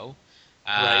that show.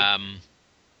 Right.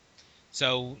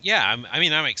 So, yeah,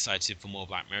 I'm excited for more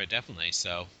Black Mirror, definitely.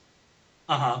 So,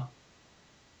 Uh-huh.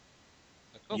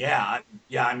 cool. Yeah,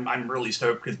 I'm really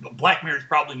stoked because Black Mirror is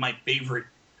probably my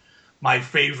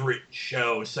favorite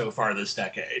show so far this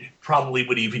decade. Probably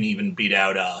would even beat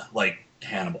out like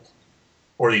Hannibal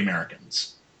or The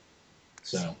Americans.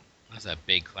 So That's a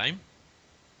big claim.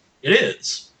 it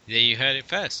is. Yeah, you heard it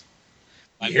first.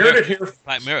 You heard it here.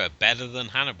 Black Mirror, better than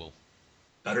Hannibal.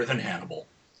 Better than Hannibal.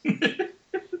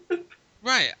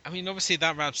 Right. I mean, obviously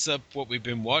that wraps up what we've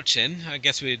been watching. I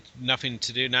guess we've nothing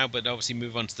to do now, but obviously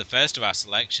move on to the first of our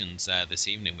selections this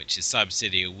evening, which is Cyber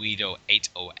City Oedo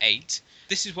 808.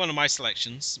 This is one of my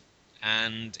selections,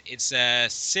 and it's a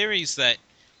series that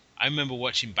I remember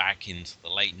watching back in the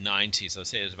late 90s. I'd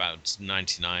say it was about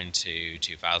 99 to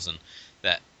 2000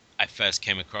 that I first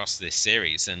came across this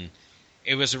series, and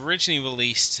it was originally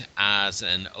released as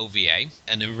an OVA,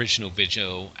 an original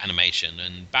visual animation,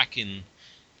 and back in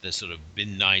the sort of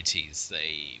mid-90s,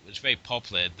 it was very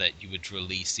popular that you would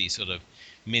release these sort of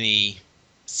mini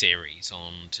series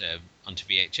onto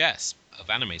VHS of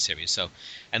anime series. So,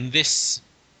 and this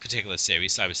particular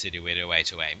series, Cyber City Radio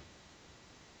 808,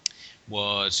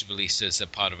 was released as a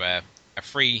part of a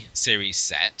free series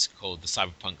set called the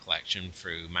Cyberpunk Collection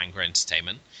through Manga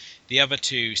Entertainment. The other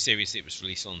two series it was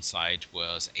released alongside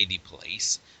was AD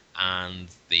Police and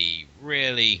the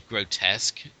really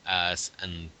grotesque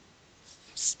and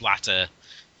splatter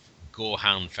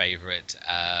gorehound favorite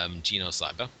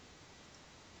Genocyber.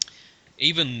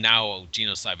 Even now,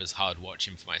 Genocyber's hard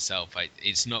watching for myself.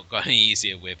 It's not got any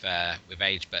easier with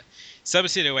age, but Cyber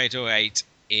City 808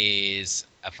 is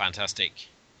a fantastic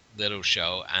little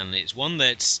show, and it's one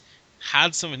that's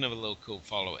had something of a little cult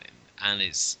following, and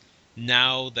it's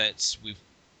now that we've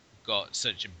got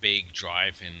such a big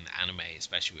drive in anime,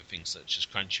 especially with things such as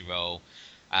Crunchyroll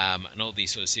and all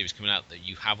these sort of series coming out, that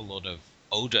you have a lot of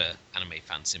older anime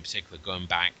fans in particular going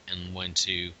back and wanting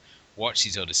to watch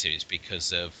these older series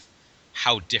because of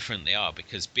how different they are.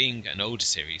 Because being an older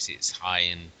series, it's high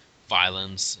in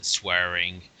violence,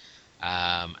 swearing,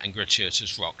 and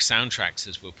gratuitous rock soundtracks,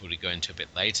 as we'll probably go into a bit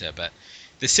later. But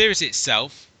the series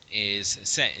itself is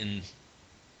set in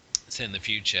the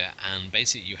future, and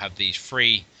basically you have these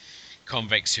three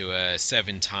convicts who are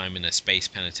serving time in a space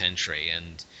penitentiary,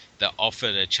 and they're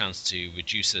offered a chance to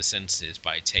reduce their sentences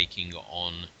by taking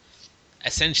on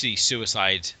essentially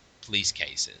suicide police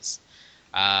cases.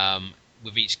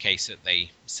 With each case that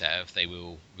they serve, they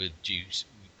will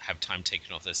have time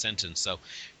taken off their sentence. So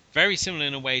very similar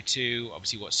in a way to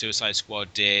obviously what Suicide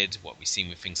Squad did, what we've seen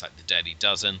with things like The Dirty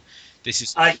Dozen. This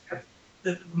is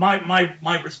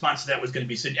my response to that was going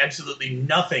to be absolutely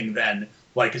nothing then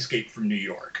like Escape from New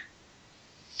York.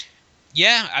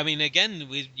 Yeah, I mean, again,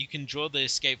 you can draw the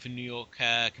Escape from New York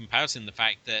comparison, the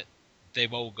fact that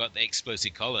they've all got the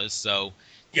explosive collars, so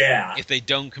yeah, if they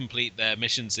don't complete their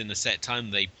missions in a set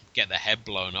time, they get their head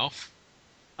blown off.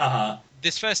 Uh-huh.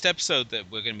 This first episode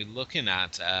that we're going to be looking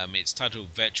at, it's titled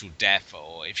Virtual Death,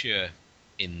 or if you're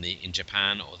in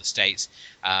Japan or the States,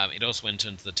 it also went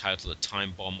under the title of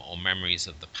Time Bomb or Memories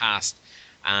of the Past.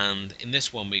 And in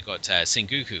this one, we got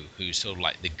Sengoku, who's sort of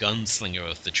like the gunslinger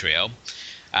of the trio.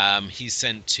 He's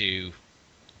sent to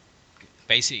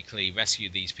basically rescue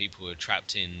these people who are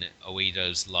trapped in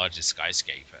Oedo's largest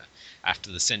skyscraper after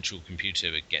the central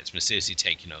computer gets mysteriously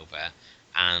taken over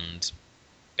and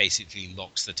basically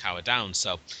locks the tower down.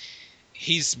 So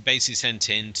he's basically sent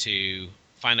in to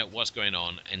find out what's going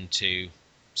on and to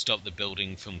stop the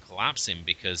building from collapsing,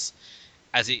 because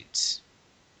as he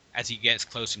gets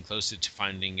closer and closer to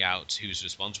finding out who's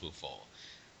responsible for,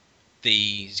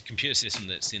 the computer system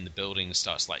that's in the building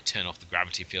starts like turn off the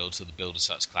gravity field, so the builder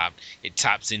starts to collapse. It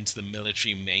taps into the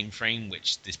military mainframe,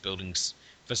 which this building's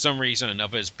for some reason or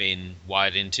another has been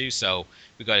wired into. So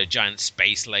we've got a giant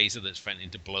space laser that's threatening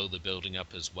to blow the building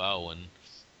up as well. And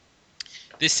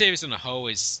this series on a whole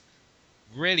is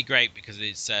really great because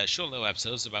it's short little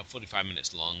episodes, about 45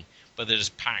 minutes long, but they're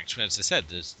just packed, as I said,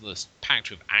 there's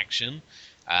packed with action,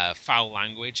 foul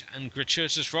language, and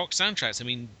gratuitous rock soundtracks. I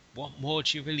mean, what more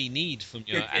do you really need from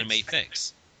your anime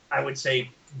fix? I would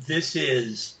say this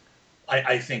is,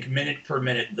 I think, minute per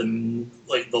minute, the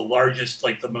largest,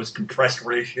 like the most compressed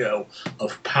ratio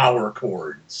of power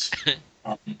chords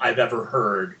I've ever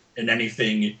heard in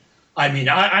anything. I mean,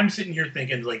 I'm sitting here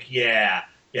thinking, like, yeah,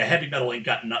 heavy metal ain't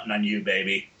got nothing on you,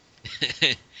 baby.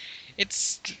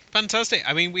 It's fantastic.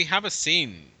 I mean, we have a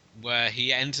scene where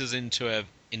he enters into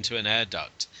an air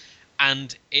duct,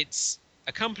 and it's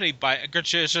accompanied by a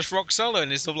gratuitous rock solo,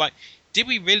 and it's sort of like, did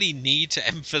we really need to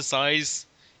emphasize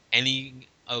any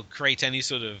or create any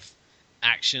sort of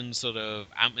action sort of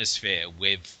atmosphere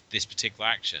with this particular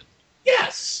action?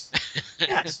 Yes.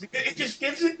 Yes. It just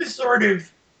gives it this sort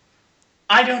of,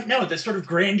 I don't know, this sort of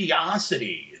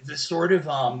grandiosity, this sort of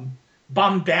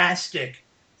bombastic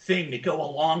thing to go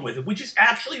along with it, which is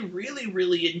actually really,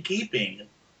 really in keeping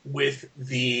with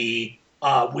the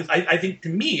I think to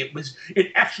me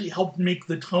it actually helped make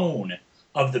the tone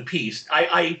of the piece.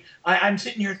 I'm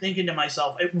sitting here thinking to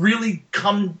myself, it really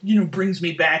brings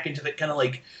me back into the kind of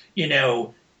like,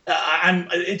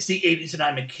 it's the 80s and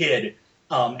I'm a kid.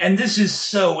 And this is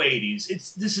so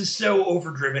 80s. This is so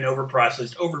overdriven,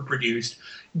 overprocessed, overproduced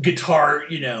guitar,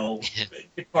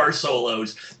 guitar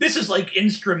solos. This is like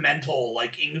instrumental,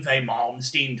 like Yngwie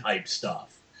Malmsteen type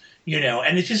stuff,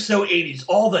 and it's just so 80s.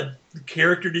 All the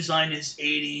character design is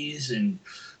 80s, and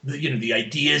the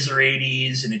ideas are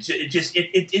 80s, and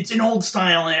it's an old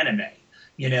style anime.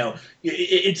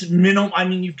 It's minimal. I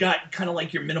mean, you've got kind of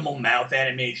like your minimal mouth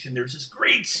animation. There's this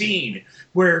great scene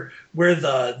where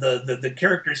the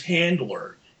character's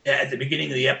handler at the beginning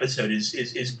of the episode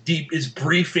is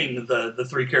briefing the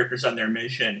three characters on their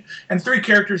mission, and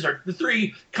the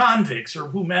three convicts or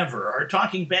whomever are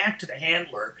talking back to the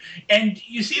handler, and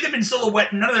you see them in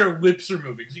silhouette, and none of their lips are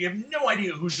moving, so you have no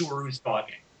idea who's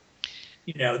talking.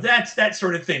 That's that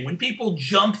sort of thing. When people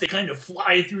jump, they kind of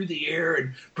fly through the air,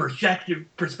 and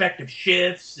perspective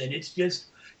shifts, and it's just,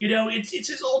 it's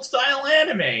his old style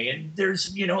anime, and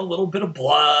there's, a little bit of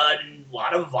blood and a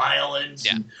lot of violence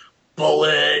and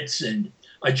bullets and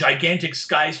a gigantic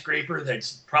skyscraper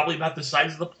that's probably about the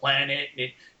size of the planet.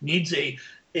 It needs a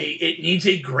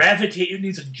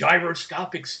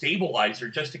gyroscopic stabilizer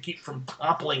just to keep from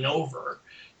toppling over.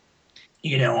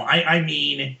 I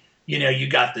mean, you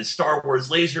got the Star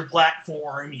Wars laser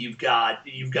platform. You've got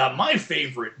my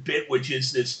favorite bit, which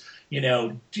is this,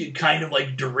 kind of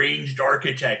like deranged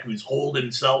architect who's holed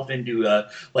himself into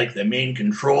like the main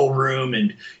control room,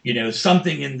 and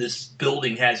something in this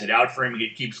building has it out for him.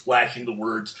 It keeps flashing the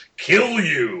words "kill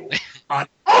you" on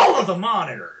all of the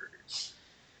monitors.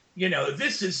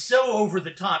 This is so over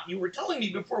the top. You were telling me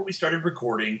before we started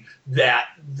recording that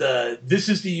this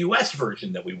is the US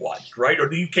version that we watched, right? Or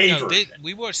the UK version?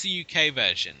 We watched the UK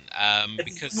version.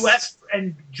 Because the US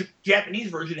and Japanese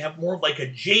version have more of like a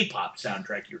J-pop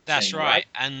soundtrack, that's saying, right.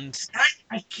 And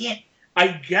I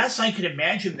guess I could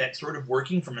imagine that sort of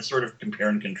working from a sort of compare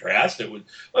and contrast. It was,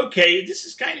 okay, this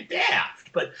is kind of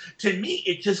daft. But to me,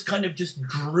 it just kind of just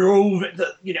drove,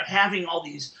 having all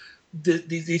these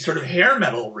sort of hair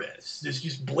metal riffs, this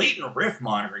just blatant riff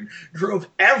monitoring, drove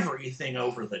everything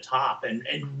over the top, and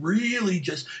really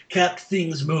just kept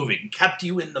things moving, kept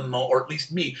you in the or at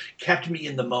least me, kept me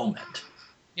in the moment.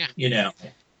 Yeah.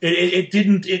 It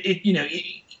didn't,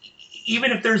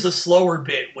 even if there's a slower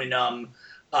bit when,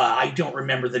 I don't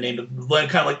remember the name of,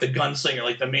 kind of like the gunslinger,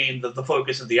 like the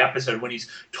focus of the episode, when he's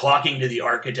talking to the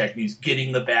architect and he's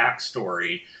getting the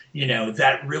backstory,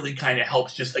 that really kind of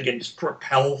helps just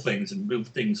propel things and move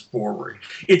things forward.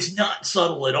 It's not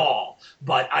subtle at all,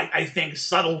 but I think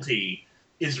subtlety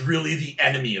is really the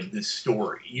enemy of this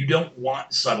story. You don't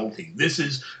want subtlety. This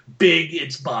is big,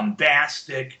 it's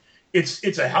bombastic,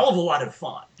 it's a hell of a lot of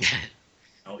fun.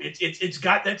 It's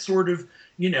got that sort of,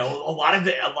 a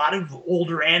lot of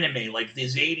older anime, like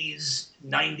these 80s,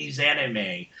 90s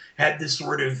anime, had this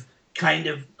sort of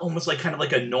almost like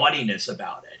a naughtiness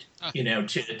about it.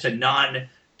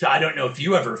 I don't know if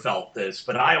you ever felt this,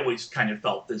 but I always kind of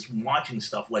felt this watching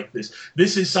stuff like this.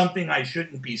 This is something I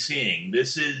shouldn't be seeing.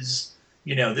 This is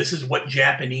what the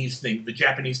Japanese think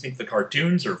the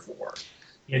cartoons are for.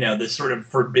 This sort of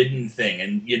forbidden thing.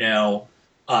 And,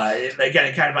 Again,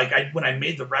 it kind of like when I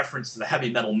made the reference to the heavy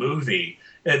metal movie,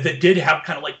 that did have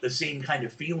kind of like the same kind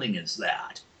of feeling as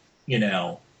that, you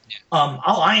know. Yeah.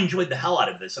 I enjoyed the hell out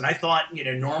of this, and I thought,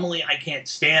 normally I can't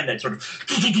stand that sort of.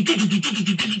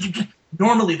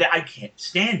 Normally that I can't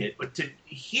stand it, but to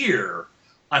hear,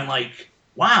 I'm like,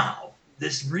 wow,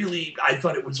 this really. I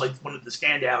thought it was like one of the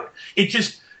standout. It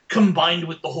just combined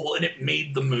with the whole, and it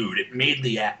made the mood, it made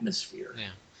the atmosphere. Yeah.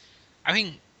 I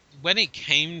mean, when it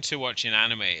came to watching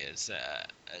anime as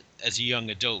a young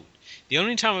adult, the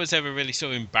only time I was ever really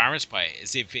so embarrassed by it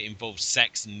is if it involved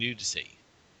sex and nudity.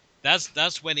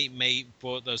 That's when it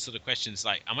brought those sort of questions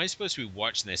like, am I supposed to be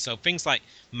watching this? So things like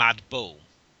Mad Bull,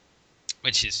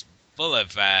 which is full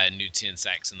of nudity and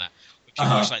sex and that. If you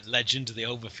watch like Legend of the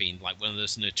Overfiend, like one of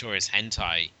those notorious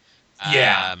hentai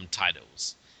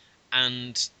titles,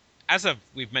 and as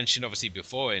we've mentioned obviously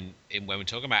before in when we're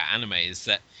talking about anime, is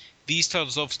that these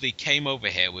titles obviously came over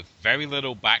here with very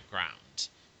little background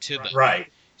to them. Right.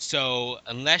 So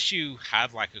unless you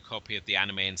had like a copy of the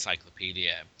anime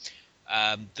encyclopedia,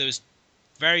 there's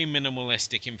very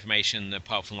minimalistic information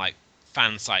apart from like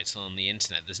fan sites on the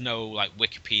internet. There's no like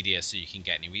Wikipedia so you can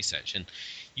get any research, and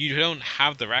you don't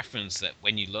have the reference that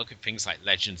when you look at things like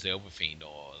Legends of the Overfiend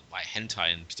or like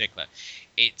hentai in particular,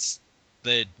 it's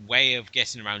the way of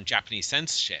getting around Japanese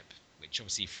censorship, which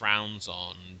obviously frowns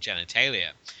on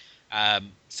genitalia.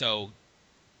 So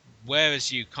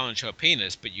whereas you can't show a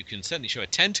penis, but you can certainly show a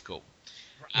tentacle.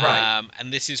 Right.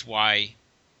 And this is why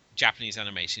Japanese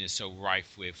animation is so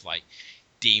rife with like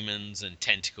demons and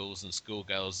tentacles and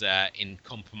schoolgirls in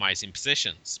compromising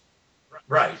positions.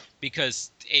 Right.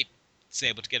 Because it's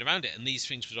able to get around it, and these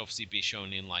things would obviously be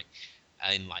shown in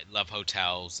love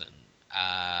hotels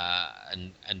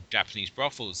and Japanese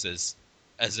brothels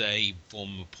as a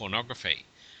form of pornography.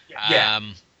 Yeah.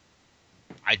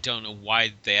 I don't know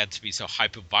why they had to be so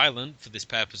hyper violent for this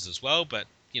purpose as well, but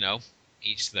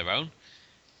each to their own.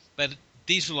 But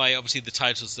these were like obviously the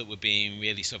titles that were being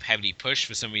really sort of heavily pushed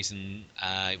for some reason.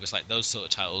 It was like those sort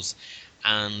of titles,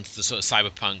 and the sort of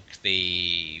cyberpunk,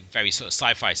 the very sort of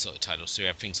sci-fi sort of titles. So you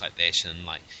have things like this and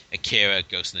like Akira,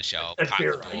 Ghost in the Shell,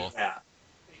 Akira, yeah.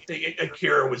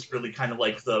 Akira was really kind of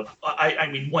like I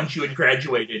mean, once you had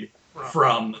graduated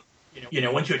from,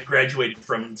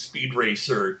 Speed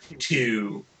Racer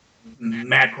to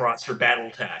Macross or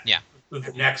BattleTech, yeah,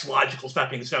 the next logical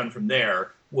stepping stone from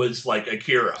there was like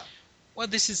Akira. Well,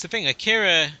 this is the thing.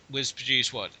 Akira was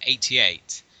produced,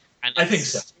 88? And I think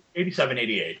so. 87,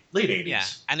 88. Late 80s. Yeah,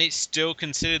 and it's still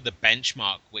considered the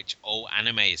benchmark which all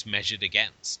anime is measured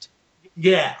against.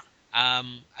 Yeah. I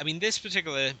mean, this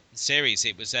particular series,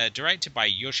 it was directed by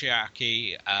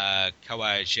Yoshiaki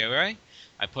Kawajiri.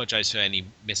 I apologize for any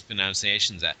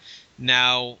mispronunciations there.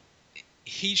 Now,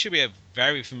 he should be a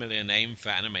very familiar name for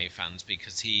anime fans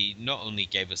because he not only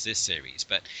gave us this series,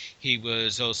 but he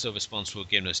was also responsible for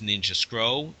giving us Ninja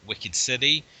Scroll, Wicked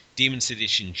City, Demon City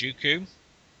Shinjuku.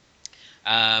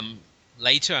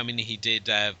 Later, I mean, he did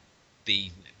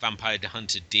the Vampire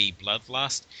Hunter D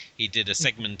Bloodlust. He did a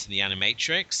segment in the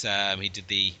Animatrix. He did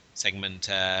the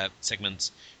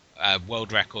segments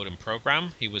World Record and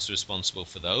Program. He was responsible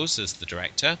for those as the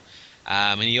director.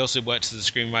 And he also worked as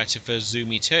a screenwriter for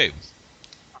Zumi 2.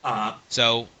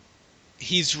 So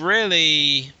he's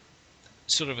really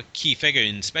sort of a key figure,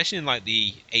 especially in like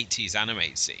the 80s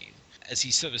anime scene, as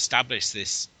he sort of established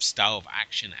this style of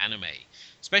action anime,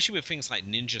 especially with things like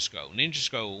Ninja Scroll. Ninja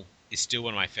Scroll is still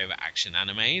one of my favorite action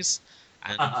animes,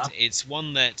 and it's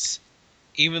one that,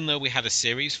 even though we had a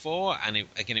series for, and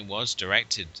it was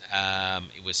directed,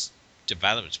 it was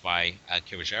developed by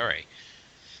Kawajiri,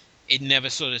 it never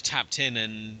sort of tapped in,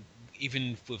 and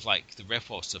even with like the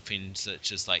ripoffs of things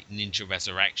such as like Ninja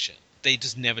Resurrection, they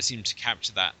just never seem to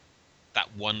capture that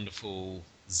wonderful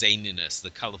zaniness, the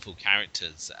colourful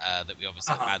characters that we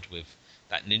obviously had with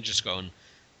that Ninja Scroll. And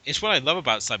it's what I love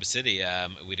about Cyber City,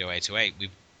 Widow 808.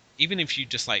 Even if you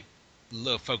just like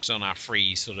focus on our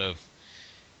three sort of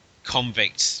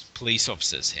convict police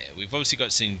officers here, we've obviously got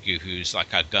Singu, who's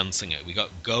like our gunslinger. We got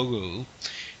Goru,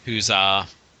 who's our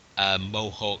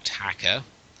mohawked hacker.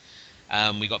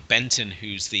 We got Benton,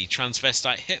 who's the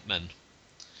transvestite hitman.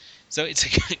 So it's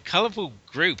a colourful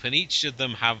group, and each of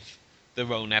them have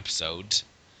their own episode,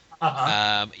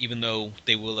 even though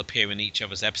they will appear in each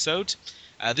other's episode.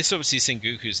 This is obviously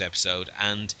Sengoku's episode,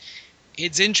 and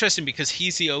it's interesting because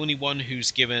he's the only one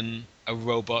who's given a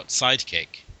robot sidekick.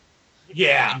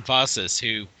 Yeah. And Varsus,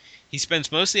 who he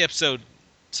spends most of the episode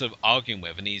sort of arguing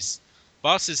with, and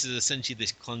Varsus is essentially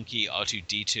this clunky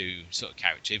R2-D2 sort of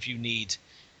character. If you need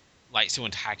like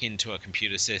someone to hack into a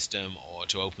computer system or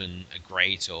to open a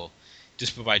grate or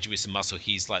just provide you with some muscle,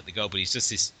 he's like the go. But he's just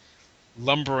this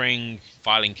lumbering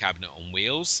filing cabinet on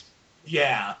wheels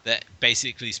Yeah. that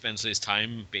basically spends his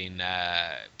time being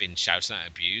shouted at and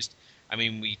abused. I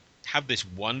mean, we have this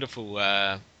wonderful.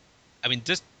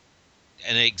 Just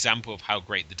an example of how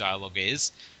great the dialogue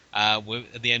is. At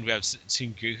the end, we have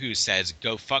Sengoku who says,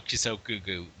 "Go fuck yourself,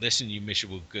 Gugu. Listen, you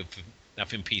miserable good for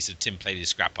nothing piece of tin-plated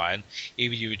scrap iron.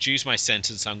 Either you reduce my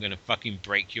sentence, I'm going to fucking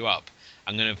break you up.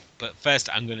 But first,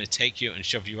 I'm going to take you and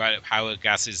shove you right up Howard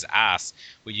Gass's ass,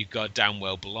 where you goddamn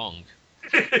well belong."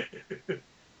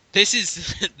 This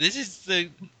is the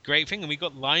great thing, and we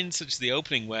got lines such as the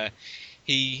opening where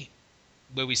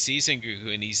we see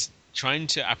Sengoku and he's trying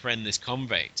to apprehend this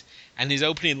convict, and his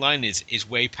opening line is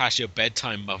 "way past your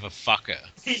bedtime, motherfucker."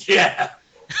 Yeah.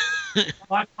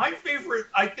 My favorite,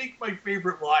 I think my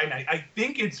favorite line, I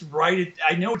think it's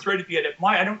I know it's right at the end.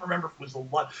 I don't remember if it was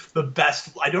the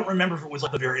best, I don't remember if it was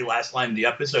like the very last line of the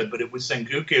episode, but it was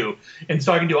Sengoku. And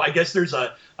talking to, I guess there's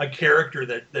a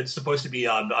character that's supposed to be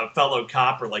a fellow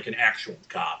cop or like an actual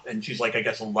cop. And she's like, I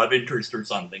guess a love interest or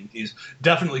something. He's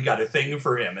definitely got a thing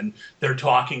for him. And they're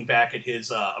talking back at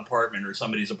his apartment or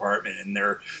somebody's apartment. And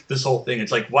this whole thing,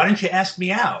 it's like, why don't you ask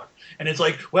me out? And it's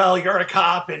like, well, you're a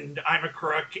cop and I'm a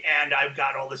crook and I've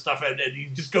got all this stuff. And he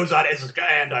just goes out as a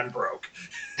guy and I'm broke.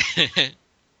 And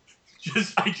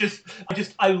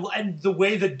the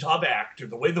way the dub actor,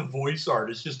 the way the voice art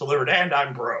is just delivered, and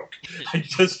I'm broke. I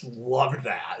just love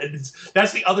that. And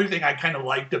that's the other thing I kind of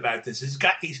liked about this. It's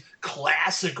got these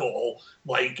classical,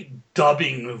 like,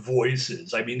 dubbing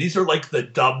voices. I mean, these are like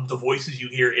the voices you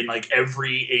hear in like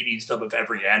every 80s dub of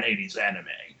every 80s anime.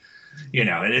 You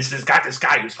know, and it's got this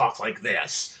guy who talks like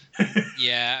this.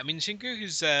 Yeah, I mean,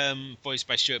 Shinguku's voiced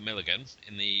by Stuart Milligan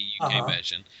in the UK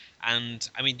version. And,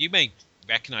 I mean, you may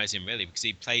recognize him, really, because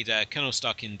he played Colonel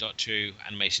Stark in Doctor Who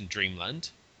Animation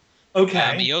Dreamland.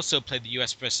 Okay. He also played the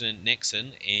US President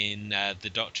Nixon in the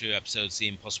Doctor Who episodes The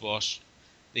Impossible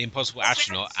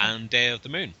Astronaut and Day of the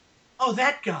Moon. Oh,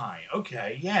 that guy.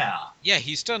 Okay, yeah. Yeah,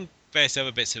 he's done various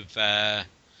other bits of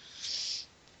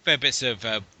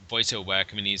voiceover work.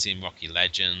 I mean, he's in Rocky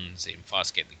Legends, in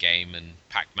Farscape the Game, and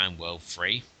Pac-Man World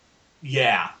 3.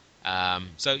 Yeah.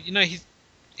 So, you know,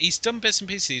 he's done bits and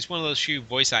pieces. He's one of those few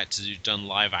voice actors who've done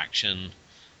live action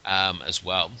as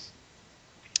well.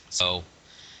 So,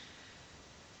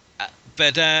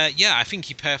 yeah, I think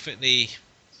he perfectly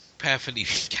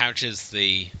couches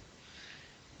the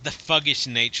thuggish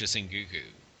nature of Sengoku.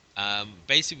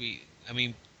 Basically, I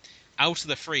mean, out of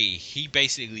the three, he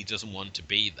basically doesn't want to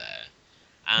be there.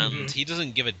 And he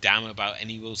doesn't give a damn about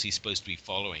any rules he's supposed to be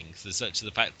following. So such to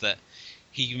the fact that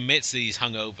he admits that he's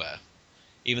hungover,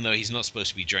 even though he's not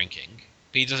supposed to be drinking.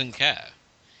 But he doesn't care.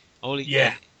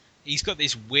 He's got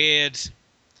this weird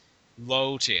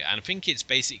loyalty. And I think it's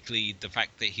basically the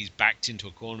fact that he's backed into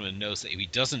a corner and knows that if he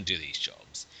doesn't do these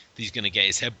jobs, that he's going to get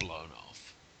his head blown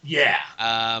off. Yeah.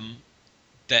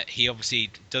 That he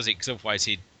obviously does it because otherwise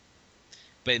he'd...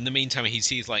 But in the meantime, he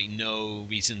sees like no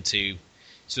reason to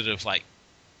sort of like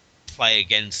play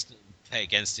against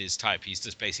his type. He's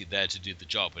just basically there to do the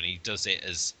job, and he does it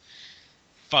as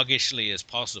thuggishly as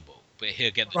possible, but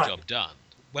he'll get the job done.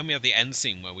 When we have the end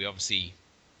scene where we obviously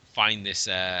find this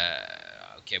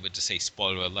we'll just say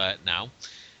spoiler alert now,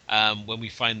 when we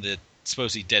find the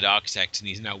supposedly dead architect and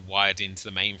he's now wired into the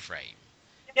mainframe.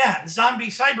 Yeah,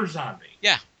 cyber zombie.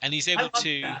 Yeah, and he's able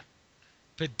to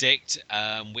predict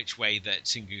which way that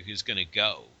Sengoku's going to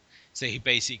go. So he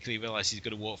basically realizes he's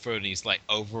going to walk through and he's like,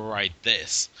 override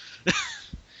this.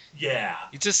 Yeah.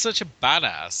 He's just such a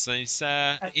badass.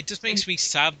 And it just makes me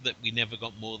sad that we never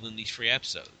got more than these 3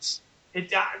 episodes.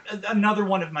 Another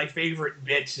one of my favorite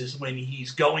bits is when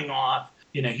he's going off.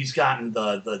 You know, he's gotten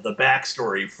the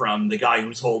backstory from the guy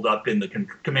who's holed up in the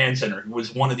command center, who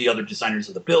was one of the other designers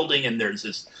of the building. And there's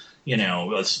this, you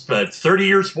know, a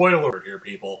 30-year spoiler here,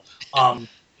 people.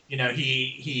 You know,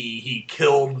 he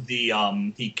killed the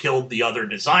other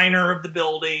designer of the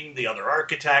building, the other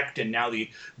architect, and now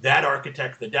that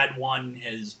architect, the dead one,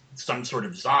 is some sort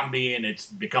of zombie, and it's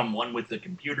become one with the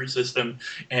computer system.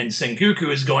 And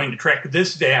Sengoku is going to track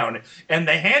this down, and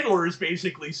the handler is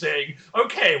basically saying,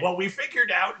 "Okay, well, we figured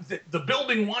out that the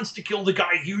building wants to kill the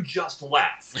guy you just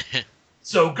left,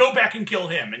 so go back and kill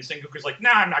him." And Sengoku's like,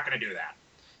 "Nah, I'm not going to do that.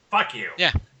 Fuck you."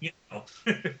 Yeah. You know.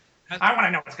 I want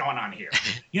to know what's going on here.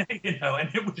 You know,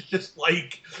 and it was just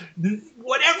like,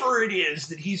 whatever it is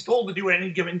that he's told to do at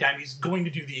any given time, he's going to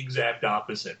do the exact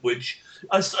opposite, which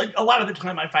a lot of the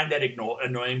time I find that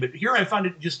annoying, but here I find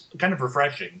it just kind of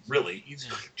refreshing, really. He's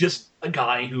just a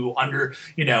guy who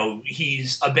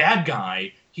he's a bad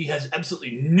guy. He has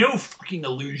absolutely no fucking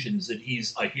illusions that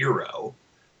he's a hero,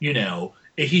 you know,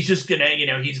 He's just gonna,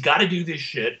 he's got to do this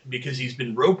shit because he's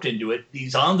been roped into it.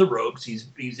 He's on the ropes.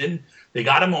 He's in. They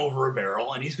got him over a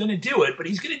barrel, and he's gonna do it. But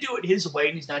he's gonna do it his way,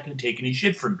 and he's not gonna take any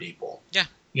shit from people. Yeah.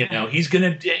 He's gonna,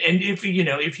 and if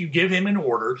you give him an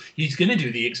order, he's gonna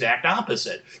do the exact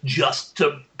opposite, just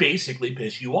to basically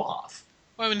piss you off.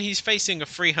 Well, I mean, he's facing a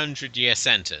 300-year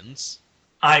sentence.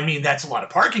 I mean, that's a lot of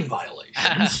parking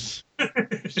violations.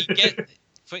 He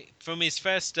from his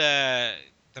first the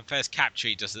first capture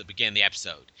he does at the beginning of the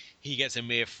episode, he gets a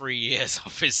mere 3 years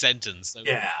off his sentence. So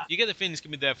yeah, you get the feeling he's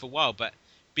gonna be there for a while, but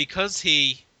because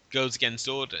he goes against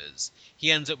orders,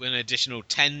 he ends up with an additional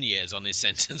 10 years on his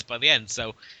sentence by the end.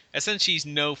 So essentially, he's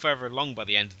no further along by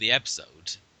the end of the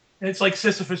episode. It's like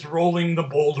Sisyphus rolling the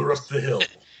boulder up the hill.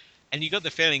 And you got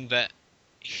the feeling that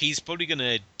he's probably going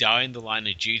to die in the line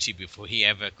of duty before he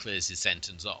ever clears his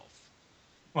sentence off.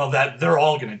 Well, they're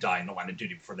all going to die in the line of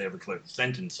duty before they ever clear the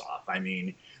sentence off. I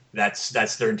mean, that's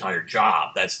their entire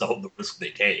job. That's the risk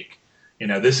they take.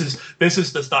 This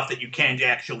is the stuff that you can't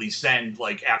actually send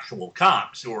like actual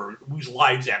cops or whose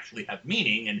lives actually have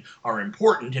meaning and are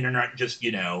important and are not just,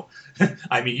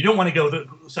 I mean, you don't want to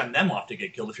send them off to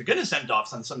get killed. If you're going to send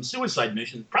off on some suicide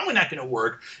mission, it's probably not going to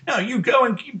work. No, you go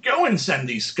and send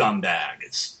these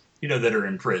scumbags, that are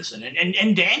in prison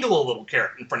and dangle a little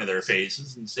carrot in front of their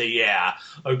faces and say, yeah,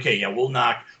 okay, yeah, we'll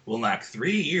knock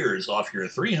 3 years off your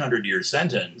 300-year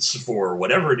sentence for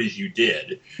whatever it is you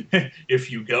did.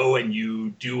 If you go and you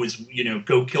do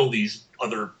go kill these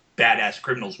other badass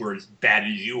criminals who are as bad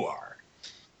as you are,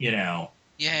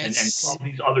 Yeah, and all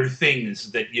these other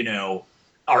things that,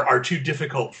 are too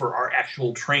difficult for our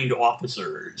actual trained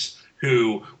officers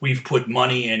who we've put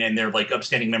money in and they're like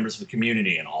upstanding members of the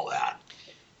community and all that.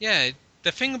 Yeah,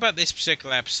 the thing about this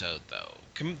particular episode, though,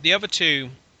 the other two,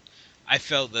 I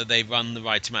felt that they run the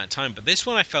right amount of time, but this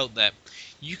one I felt that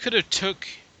you could have took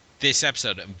this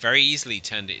episode and very easily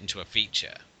turned it into a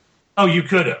feature. Oh, you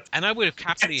could have. And I would have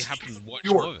happily happened to watch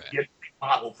more of it. You had a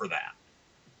model for that.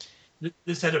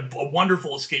 This had a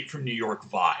wonderful Escape from New York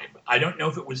vibe. I don't know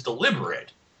if it was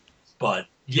deliberate, but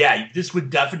yeah, this would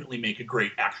definitely make a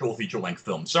great actual feature-length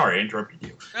film. Sorry, I interrupted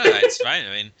you. No, it's fine.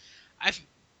 I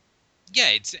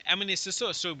mean, it's the sort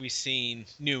of story we've seen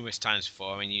numerous times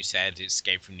before. I mean, you said it's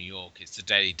Escape from New York. It's the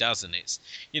Daily Dozen. It's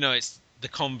the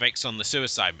convicts on the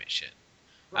suicide mission.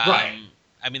 Right.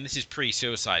 I mean, this is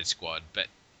pre-Suicide Squad, but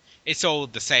it's all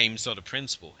the same sort of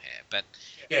principle here. But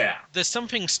yeah, there's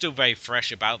something still very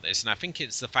fresh about this, and I think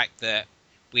it's the fact that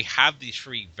we have these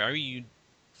three very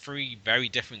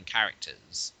different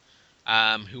characters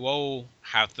who all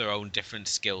have their own different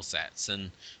skill sets.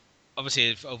 And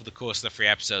obviously, over the course of the 3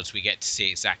 episodes, we get to see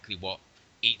exactly what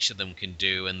each of them can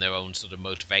do and their own sort of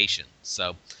motivations.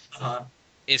 So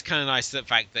it's kind of nice the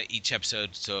fact that each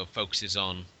episode sort of focuses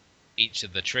on each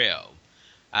of the trio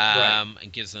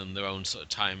and gives them their own sort of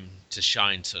time to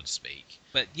shine, so to speak.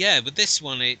 But yeah, with this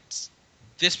one,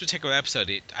 this particular episode,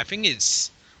 I think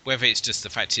it's whether it's just the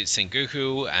fact it's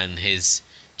Sengoku and his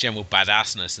general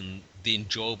badassness and the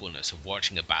enjoyableness of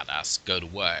watching a badass go to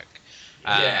work.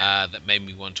 That made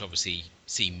me want to obviously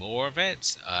see more of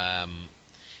it.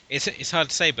 It's hard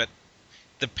to say, but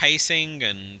the pacing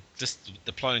and just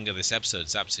the plotting of this episode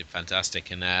is absolutely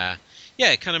fantastic. And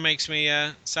it kind of makes me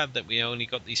sad that we only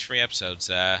got these 3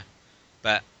 episodes.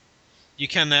 But you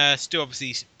can still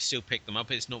pick them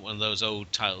up. It's not one of those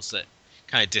old titles that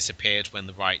kind of disappeared when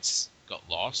the rights got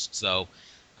lost. So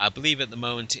I believe at the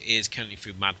moment it is currently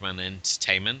through Madman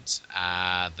Entertainment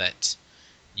that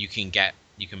you can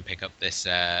pick up this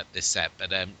set.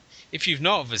 But if you've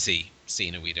not obviously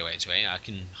seen Oedo 828, I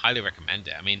can highly recommend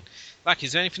it. I mean,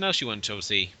 is there anything else you want to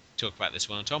obviously talk about this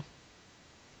one, Tom?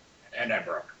 And I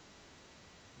broke.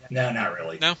 No, not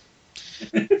really. No?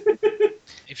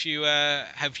 If you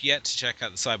have yet to check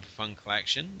out the Cyberpunk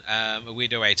collection,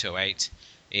 Oedo 808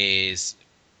 is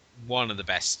one of the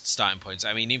best starting points.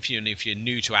 I mean, if you're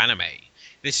new to anime,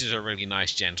 this is a really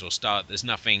nice, gentle start. There's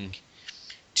nothing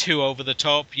too over the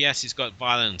top. Yes, it's got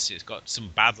violence, it's got some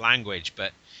bad language,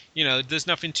 but there's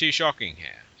nothing too shocking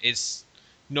here. It's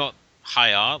not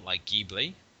high art like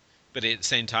Ghibli, but at the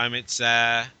same time it's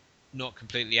not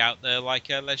completely out there like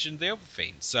Legend of the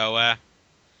Overfiend. So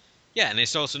and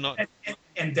it's also not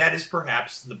and that is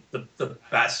perhaps the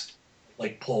best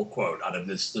pull quote out of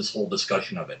this whole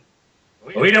discussion of it.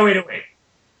 Wait.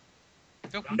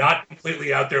 Not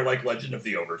completely out there like Legend of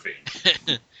the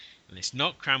Overfiend. And it's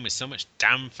not crammed with so much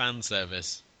damn fan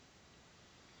service.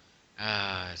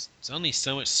 It's only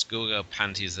so much schoolgirl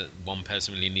panties that one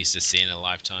person really needs to see in a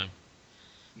lifetime.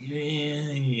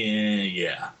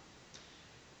 Yeah.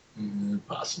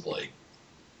 Possibly.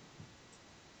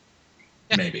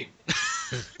 Maybe.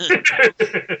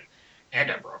 And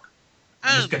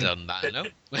And on that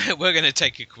note, we're going to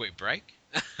take a quick break,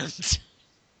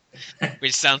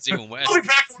 which sounds even worse. We'll be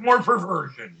back with more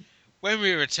perversion. When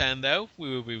we return, though, we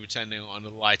will be returning on a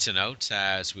lighter note,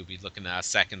 as we'll be looking at our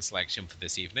second selection for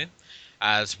this evening,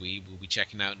 as we will be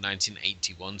checking out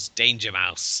 1981's Danger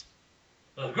Mouse.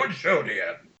 A good show,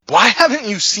 Dan. Why haven't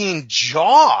you seen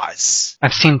Jaws?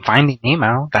 I've seen Finding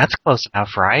Nemo. That's close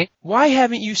enough, right? Why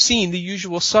haven't you seen The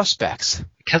Usual Suspects?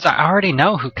 Because I already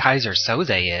know who Kaiser Soze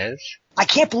is. I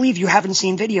can't believe you haven't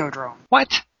seen Videodrome.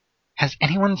 What? Has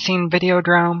anyone seen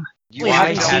Videodrome? You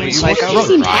haven't seen Psycho?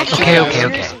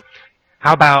 Okay.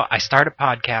 How about I start a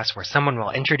podcast where someone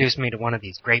will introduce me to one of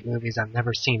these great movies I've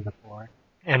never seen before,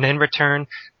 and in return,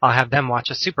 I'll have them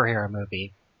watch a superhero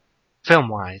movie.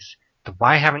 Film-wise, the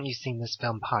Why Haven't You Seen This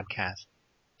Film podcast.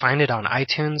 Find it on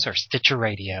iTunes or Stitcher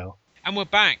Radio. And we're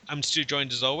back. I'm still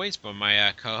joined as always by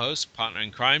my co-host, partner in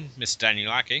crime, Mr.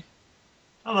 Daniel Lackey.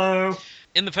 Hello.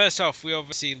 In the first half, we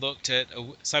obviously looked at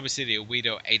Cyber City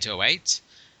Owedo 808.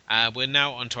 We're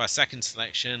now on to our second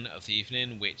selection of the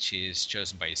evening, which is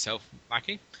chosen by yourself,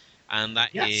 Lackey. And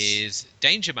that is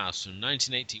Danger Mouse from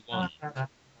 1981.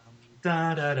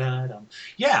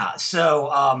 Yeah,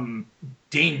 so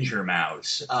Danger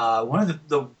Mouse. One of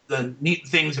the neat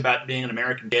things about being an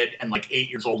American kid and like 8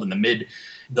 years old in the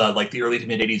early to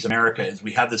mid 80s America is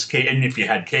we have this and if you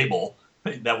had cable,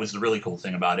 that was the really cool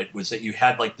thing about it, was that you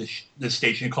had like this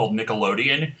station called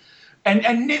Nickelodeon,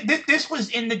 and this was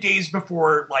in the days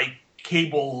before like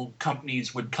cable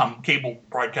companies would come. Cable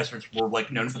broadcasters were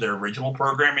like known for their original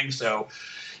programming, so.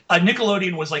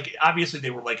 Nickelodeon was like, obviously they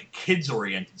were like a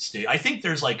kids-oriented state. I think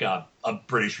there's like a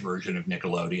British version of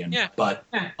Nickelodeon, but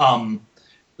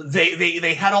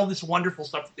they had all this wonderful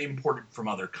stuff that they imported from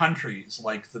other countries,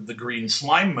 like the green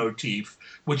slime motif,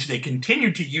 which they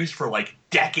continued to use for like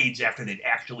decades after they'd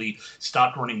actually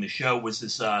stopped running the show, was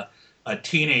this a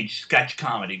teenage sketch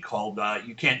comedy called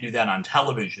You Can't Do That on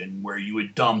Television, where you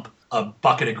would dump a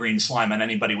bucket of green slime on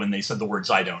anybody when they said the words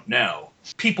 "I don't know."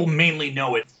 People mainly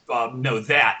know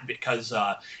that because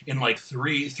in like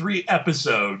three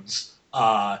episodes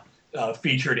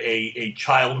featured a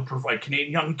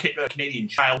Canadian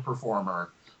child performer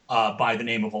by the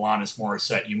name of Alanis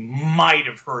Morissette. You might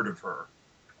have heard of her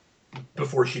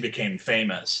before she became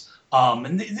famous.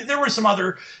 And there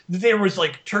was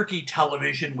like Turkey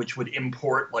Television, which would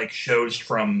import like shows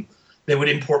from. They would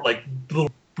import like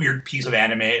little weird piece of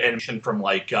animation from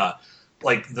like the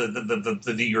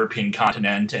European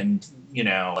continent and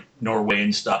like Norway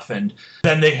and stuff. And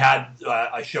then they had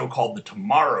a show called The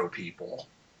Tomorrow People.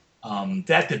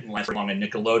 That didn't last very long on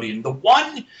Nickelodeon. The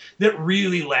one that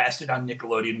really lasted on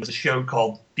Nickelodeon was a show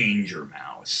called Danger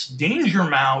Mouse. Danger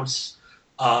Mouse.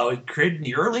 Created in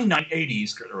the early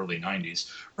 80s,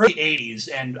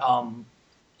 and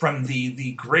from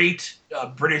the great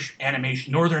British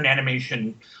Northern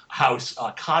animation house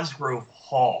Cosgrove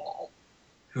Hall,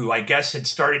 who I guess had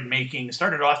started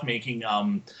off making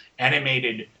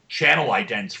animated channel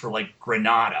idents for like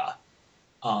Granada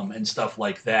and stuff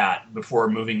like that before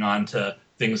moving on to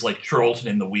things like Charlton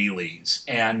and the Wheelies.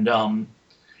 And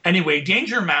anyway,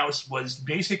 Danger Mouse was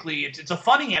basically, it's a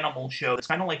funny animal show. It's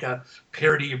kind of like a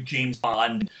parody of James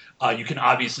Bond. You can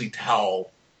obviously tell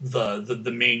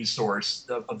the main source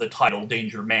of the title,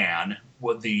 Danger Man,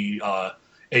 with the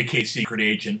AK secret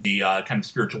agent, the kind of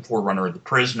spiritual forerunner of the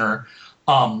prisoner,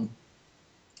 and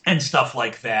stuff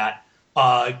like that.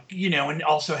 And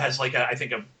also has like I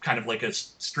think a kind of like a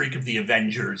streak of the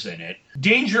Avengers in it.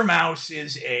 Danger Mouse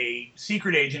is a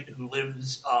secret agent who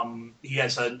lives. He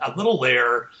has a little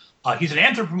lair. He's an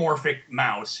anthropomorphic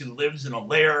mouse who lives in a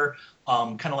lair,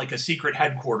 kind of like a secret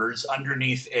headquarters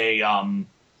underneath a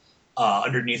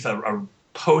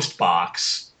post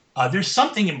box. There's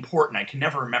something important. I can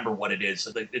never remember what it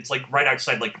is. It's like right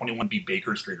outside like 21B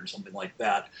Baker Street or something like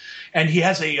that. And he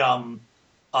has a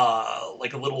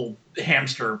like a little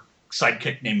hamster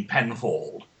sidekick named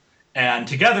Penfold. And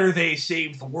together they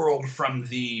save the world from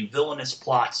the villainous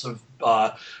plots of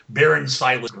Baron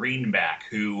Silas Greenback,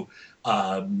 who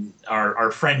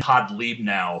our friend Todd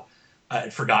Liebnow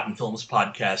at Forgotten Films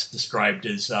podcast described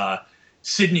as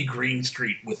Sidney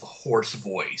Greenstreet with a hoarse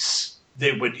voice.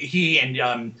 He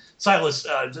and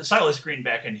Silas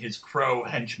Greenback and his crow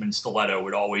henchman Stiletto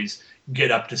would always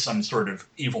get up to some sort of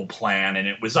evil plan, and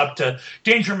it was up to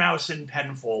Danger Mouse and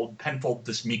Penfold,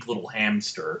 this meek little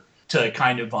hamster, to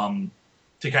kind of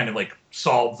like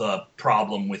solve the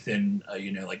problem within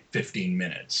like 15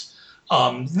 minutes.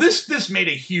 This made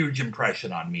a huge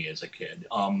impression on me as a kid.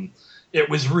 It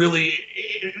was really,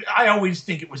 I always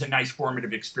think it was a nice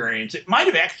formative experience. It might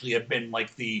have actually have been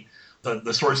like the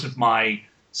source of my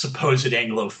supposed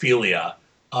Anglophilia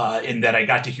in that I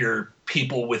got to hear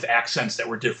people with accents that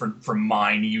were different from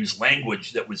mine use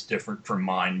language that was different from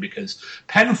mine, because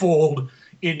Penfold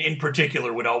in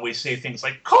particular would always say things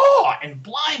like "caw" and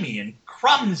 "blimey" and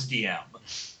 "crumbs DM."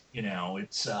 You know,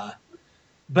 it's.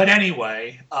 But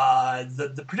anyway,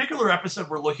 the particular episode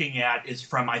we're looking at is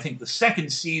from, I think, the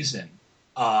second season,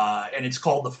 and it's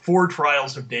called The 4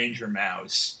 Trials of Danger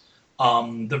Mouse.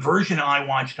 The version I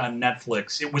watched on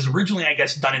Netflix, it was originally, I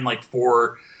guess, done in like 3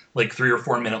 or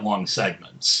 4 minute long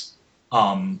segments.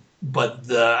 But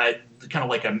the kind of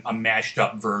like a mashed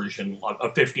up version, a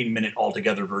 15-minute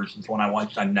altogether version is one I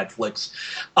watched on Netflix.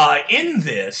 In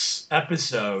this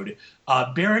episode,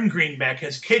 Baron Greenback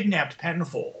has kidnapped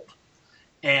Penfold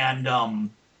and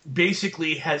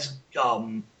basically has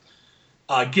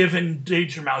given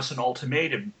Danger Mouse an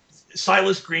ultimatum.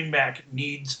 Silas Greenback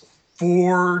needs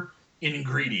 4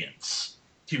 ingredients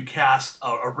to cast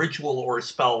a ritual or a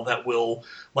spell that will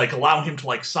like allow him to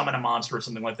like summon a monster or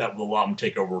something like that, will allow him to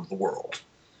take over the world.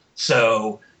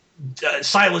 So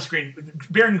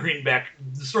Baron Greenback,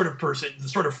 the sort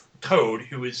of toad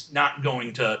who is not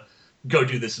going to go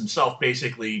do this himself,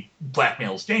 basically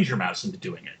blackmails Danger Mouse into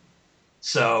doing it.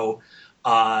 So,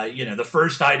 the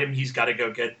first item, he's got to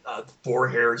go get 4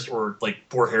 hairs from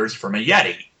a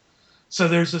Yeti. So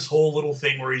there's this whole little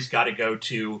thing where he's got to go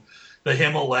to the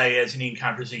Himalayas and he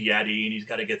encounters a Yeti and he's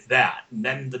got to get that. And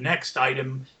then the next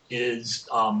item is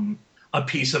a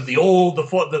piece of the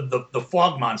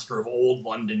fog monster of old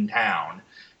London town.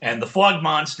 And the fog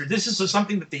monster, this is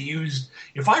something that they used,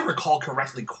 if I recall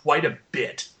correctly, quite a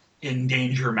bit in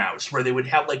Danger Mouse, where they would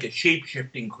have like a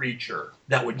shape-shifting creature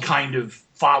that would kind of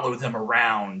follow them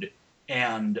around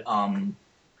and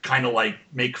kind of like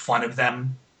make fun of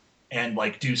them and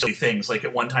like do silly things. Like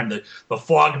at one time, the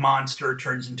fog monster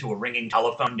turns into a ringing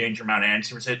telephone. Danger Mouse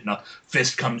answers it, and a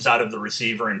fist comes out of the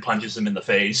receiver and punches him in the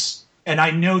face. And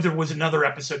I know there was another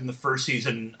episode in the first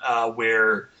season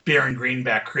where Baron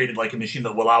Greenback created like a machine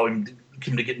that will allow him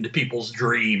to get into people's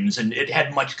dreams, and it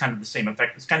had much kind of the same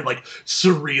effect. It's kind of like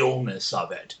surrealness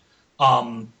of it.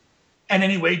 And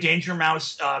anyway, Danger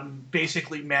Mouse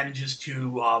basically manages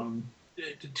to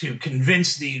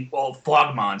convince the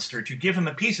fog monster to give him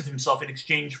a piece of himself in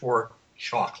exchange for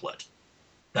chocolate.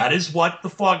 That is what the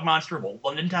fog monster of old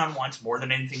London town wants more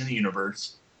than anything in the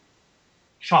universe.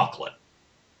 Chocolate.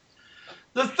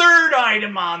 The third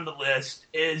item on the list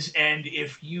is, and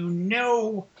if you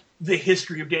know the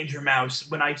history of Danger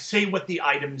Mouse, when I say what the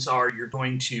items are, you're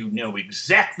going to know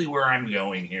exactly where I'm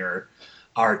going here,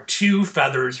 are 2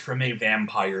 feathers from a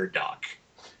vampire duck.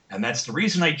 And that's the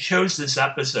reason I chose this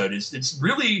episode. It's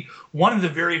really one of the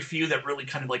very few that really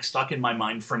kind of like stuck in my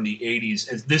mind from the 80s.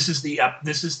 As this is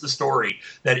the story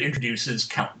that introduces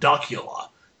Count Duckula,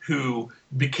 who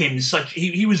became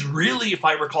he was really, if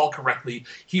I recall correctly,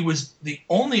 he was the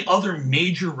only other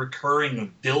major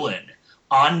recurring villain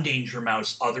on Danger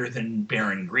Mouse other than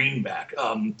Baron Greenback.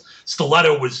 I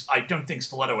don't think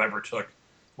Stiletto ever took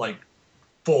the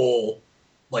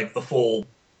full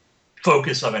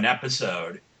focus of an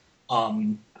episode.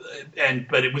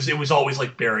 But it was always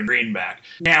like Baron Greenback.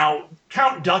 Now,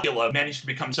 Count Duckula managed to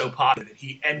become so popular that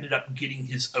he ended up getting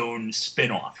his own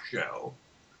spin-off show,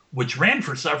 which ran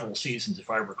for several seasons, if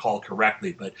I recall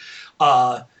correctly. But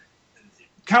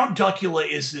Count Duckula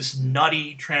is this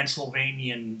nutty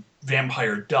Transylvanian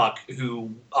vampire duck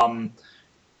who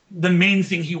the main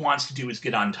thing he wants to do is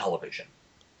get on television.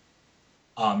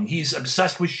 He's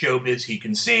obsessed with showbiz. He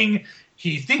can sing.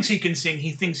 He thinks he can sing.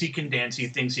 He thinks he can dance. He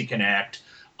thinks he can act.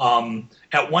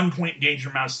 At one point, Danger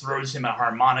Mouse throws him a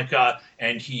harmonica,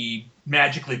 and he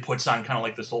magically puts on kind of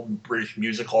like this old British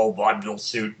music hall vaudeville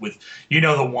suit with,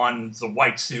 the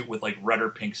white suit with like red or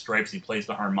pink stripes. He plays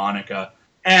the harmonica.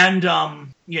 And,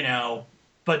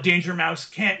 but Danger Mouse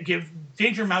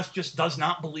just does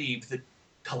not believe that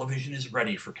television is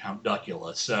ready for Count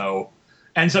Duckula. So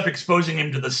ends up exposing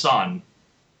him to the sun.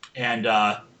 And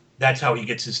that's how he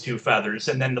gets his 2 feathers.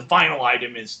 And then the final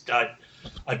item is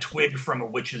a twig from a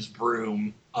witch's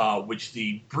broom, which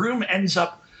the broom ends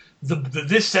up,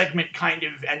 this segment kind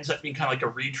of ends up being kind of like a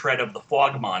retread of the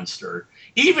fog monster,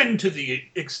 even to the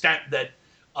extent that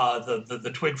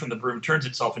the twig from the broom turns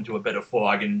itself into a bit of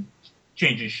fog and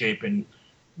changes shape and,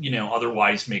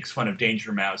 otherwise makes fun of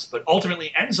Danger Mouse, but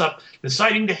ultimately ends up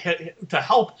deciding to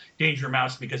help Danger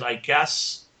Mouse because I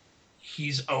guess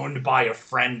he's owned by a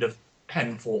friend of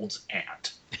Penfold's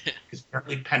aunt. Because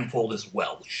apparently Penfold is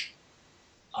Welsh.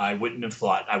 I wouldn't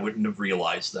have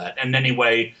realized that. And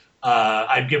anyway,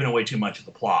 I've given away too much of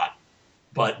the plot.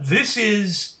 But this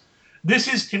is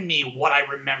to me what I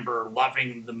remember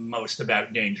loving the most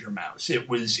about Danger Mouse.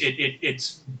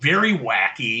 It's very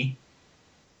wacky.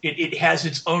 it has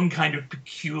its own kind of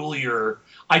peculiar.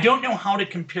 I don't know how to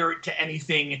compare it to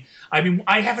anything. I mean,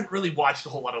 I haven't really watched a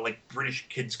whole lot of like British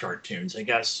kids cartoons. I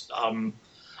guess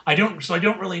I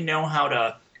don't really know how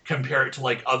to compare it to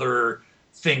like other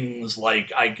things.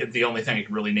 Like the only thing I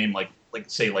can really name like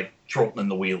say like Trolton and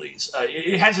the Wheelies.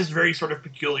 It has this very sort of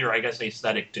peculiar, I guess,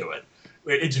 aesthetic to it.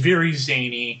 It's very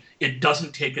zany. It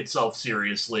doesn't take itself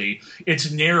seriously. It's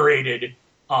narrated.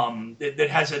 That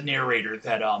has a narrator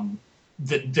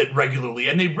that regularly,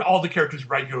 and all the characters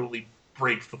regularly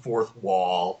break the fourth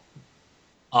wall.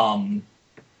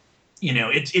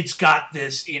 It's got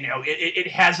this, it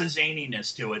has a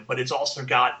zaniness to it, but it's also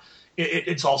got,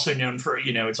 it's also known for,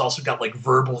 it's also got like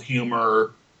verbal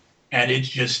humor, and it's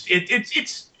just,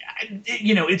 it's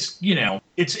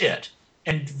it.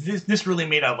 And this really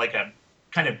made a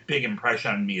kind of big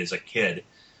impression on me as a kid,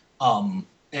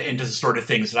 into the sort of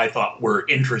things that I thought were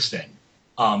interesting.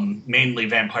 Mainly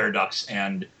Vampire Ducks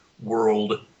and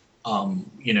World, Evil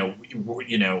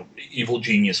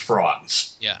Genius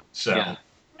Frogs. Yeah. So, yeah.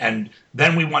 And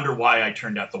then we wonder why I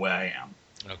turned out the way I am.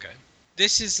 Okay.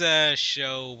 This is a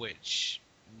show which,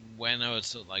 when I was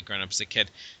sort of like growing up as a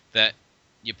kid, that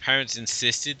your parents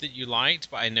insisted that you liked,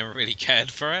 but I never really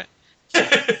cared for it.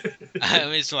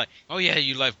 It's like, oh yeah,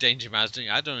 you love Danger Mouse, don't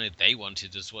you? I don't know if they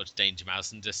wanted us to watch Danger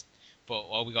Mouse and just thought,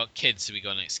 well, we got kids, so we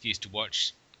got an excuse to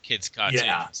watch kids' cartoons.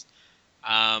 Yeah.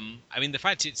 I mean, the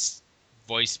fact it's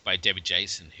voiced by David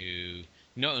Jason, who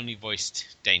not only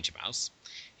voiced Danger Mouse,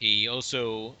 he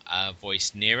also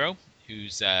voiced Nero,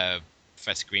 who's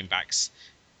Professor Greenback's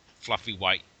fluffy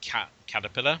white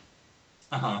caterpillar.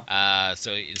 Uh-huh.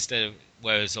 So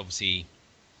whereas obviously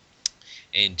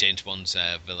in James Bond's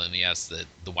villain, he has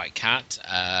the white cat.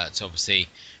 So obviously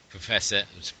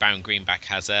Baron Greenback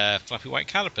has a fluffy white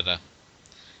caterpillar.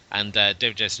 And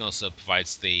David Jason also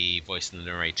provides the voice of the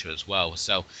narrator as well.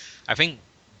 So I think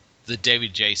the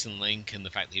David Jason link and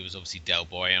the fact that he was obviously Del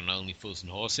Boy on Only Fools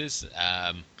and Horses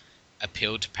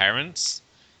appealed to parents.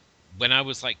 When I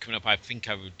was like coming up, I think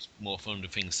I was more fond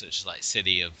of things such as like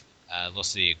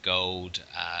Lost City of Gold,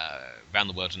 Around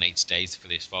the World in 80 Days,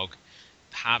 Phileas Fogg,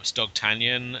 perhaps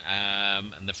D'Artagnan,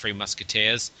 and the Three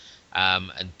Musketeers,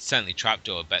 and certainly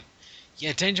Trapdoor. But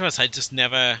yeah, Danger Mouse I just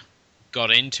never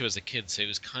got into as a kid, so it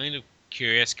was kind of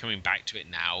curious coming back to it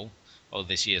now, all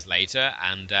this years later,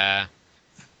 and I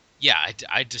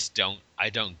just don't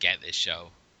get this show.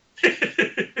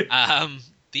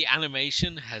 The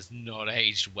animation has not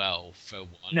aged well, for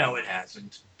one. No, it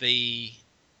hasn't. The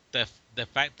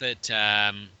fact that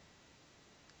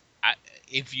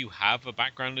if you have a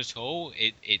background at all,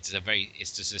 it's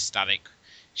just a static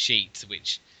sheet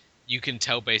which you can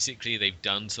tell basically they've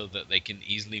done so that they can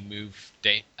easily move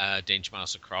Danger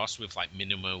Mouse across with like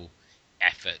minimal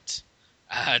effort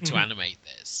to animate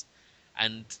this.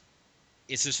 And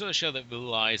it's a sort of show that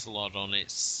relies a lot on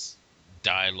its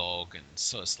dialogue and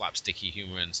sort of slapsticky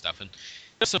humor and stuff. And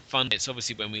it's also fun. It's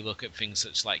obviously when we look at things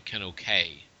such like Colonel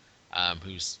K,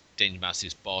 who's Danger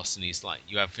Mouse's boss, and he's like,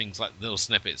 you have things like little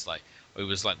snippets like, he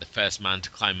was like the first man to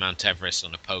climb Mount Everest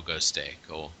on a pogo stick,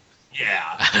 or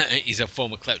yeah, he's a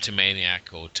former kleptomaniac,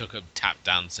 or took up tap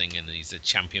dancing, and he's a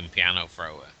champion piano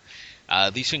thrower.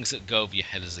 These things that go over your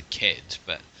head as a kid,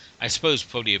 but I suppose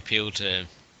probably appeal to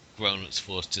grown-ups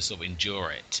forced to sort of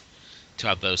endure it, to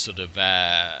have those sort of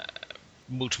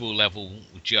multiple level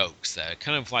jokes there,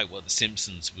 kind of like what The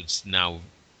Simpsons would now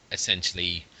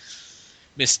essentially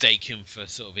mistaken for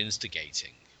sort of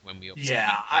instigating when we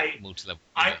multi-level.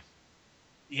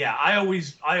 I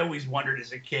always wondered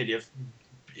as a kid if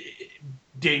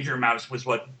Danger Mouse was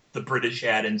what the British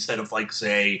had instead of, like,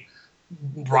 say,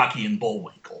 Rocky and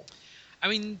Bullwinkle. I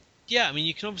mean,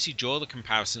 you can obviously draw the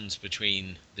comparisons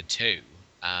between the two,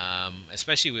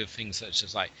 especially with things such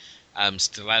as, like,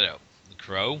 Stiletto, the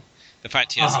Crow. The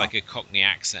fact he has, like, a Cockney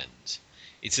accent.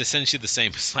 It's essentially the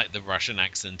same as, like, the Russian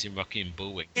accent in Rocky and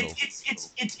Bullwinkle.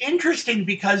 It's interesting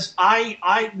because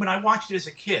I when I watched it as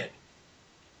a kid,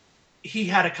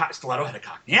 Stiletto had a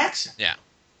Cockney accent. Yeah.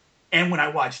 And when I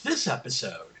watched this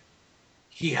episode,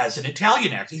 he has an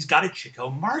Italian accent. He's got a Chico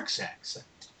Marx accent.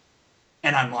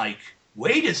 And I'm like,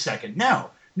 wait a second.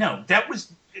 No, that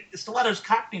was Stiletto's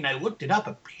Cockney, and I looked it up.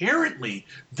 Apparently,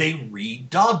 they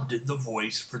redubbed the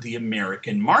voice for the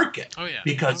American market. Oh, yeah.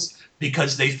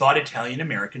 Because they thought Italian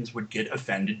Americans would get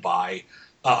offended by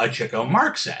a Chico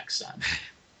Marx accent.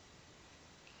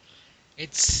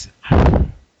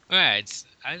 I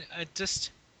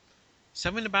just...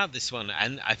 Something about this one,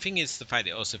 and I think it's the fact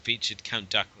it also featured Count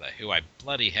Duckler, who I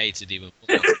bloody hated even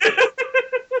more.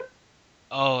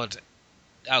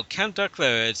 Count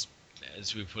Duckler,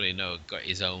 as we probably know, got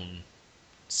his own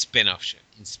spin-off show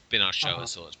of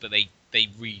sorts, but they they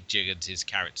rejiggered his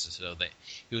character so that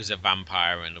he was a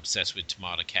vampire and obsessed with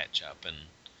tomato ketchup and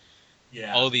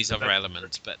all these other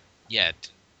elements. But yeah,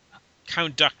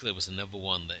 Count Duckula was another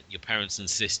one that your parents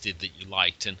insisted that you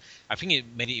liked, and I think it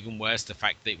made it even worse the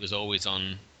fact that it was always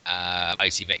on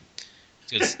ITV.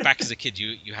 Because back as a kid,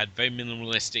 you had very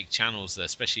minimalistic channels there,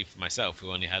 especially for myself,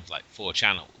 who only had like 4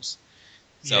 channels.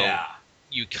 So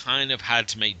you kind of had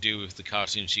to make do with the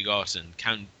cartoons you got, and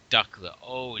Count Duckula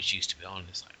always used to be on.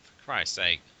 It's like, for Christ's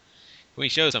sake, can we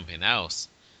show something else?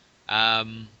 That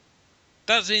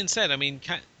being said, I mean,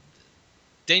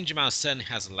 Danger Mouse certainly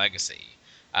has a legacy.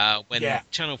 When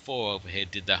Channel 4 over here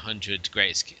did the 100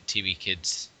 greatest TV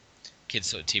kids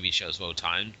sort of TV shows of all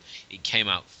time, it came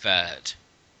out 3rd.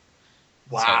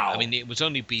 Wow. So, I mean, it was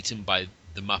only beaten by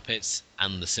The Muppets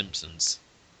and The Simpsons.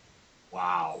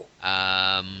 Wow.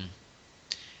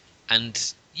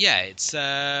 And yeah, it's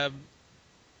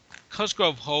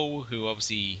Cosgrove Hall, who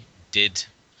obviously did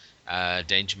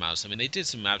Danger Mouse. I mean, they did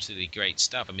some absolutely great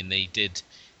stuff. I mean, they did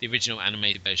the original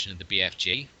animated version of the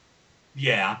BFG.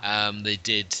 Yeah. They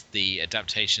did the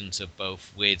adaptations of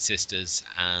both Weird Sisters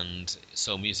and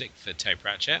Soul Music for Terry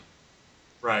Pratchett.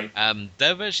 Right.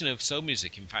 Their version of Soul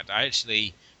Music, in fact,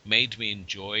 actually made me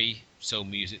enjoy Soul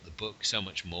Music, the book, so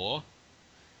much more.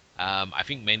 I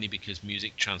think mainly because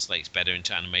music translates better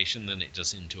into animation than it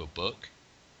does into a book.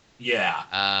 Yeah.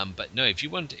 But no, if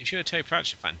you're a Terry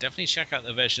Pratchett fan, definitely check out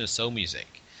the version of Soul Music.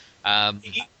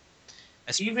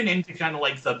 Even into kind of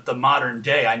like the modern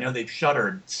day, I know they've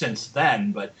shuttered since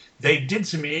then, but they did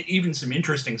some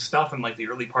interesting stuff in like the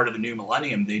early part of the new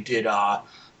millennium. They did a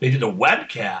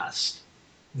webcast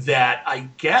that I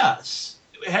guess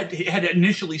had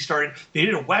initially started. They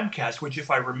did a webcast, which,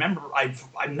 if I remember,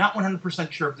 I'm not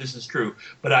 100% sure if this is true,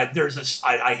 but I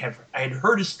had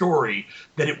heard a story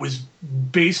that it was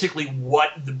basically what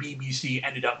the BBC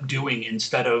ended up doing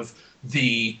instead of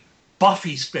the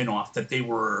Buffy spinoff that they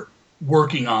were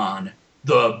working on,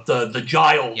 the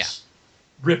Giles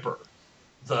Ripper,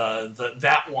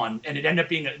 that one, and it ended up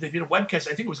being they did a webcast.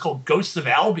 I think it was called Ghosts of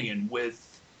Albion with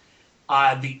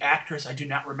the actress, I do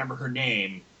not remember her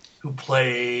name, who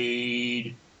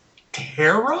played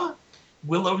Tara,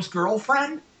 Willow's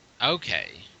girlfriend. Okay.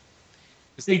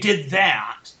 They did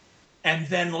that, and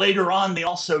then later on they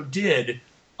also did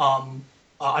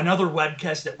another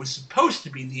webcast that was supposed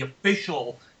to be the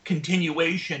official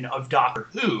continuation of Doctor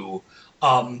Who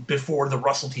before the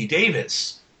Russell T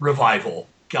Davies revival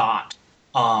got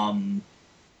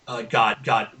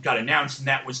announced, and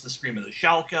that was the Scream of the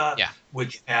Shalka,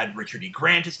 which had Richard E.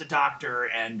 Grant as the Doctor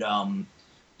and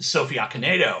Sophie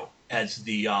Okonedo as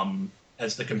the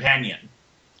companion,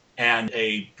 and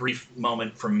a brief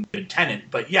moment from Good Tennant.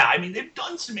 But yeah, I mean, they've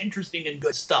done some interesting and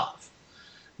good stuff.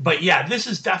 But yeah, this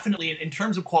is definitely, in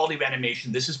terms of quality of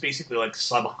animation, this is basically like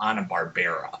sub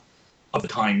Hanna-Barbera of the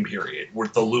time period,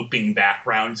 with the looping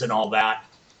backgrounds and all that.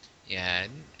 Yeah,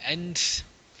 and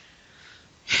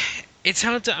it's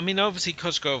hard to, I mean, obviously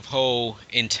Cosgrove Hall,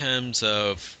 in terms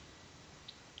of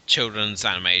children's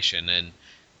animation and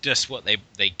just what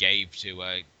they gave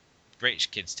to British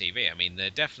kids TV, I mean,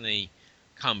 they definitely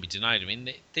can't be denied. I mean,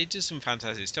 they did some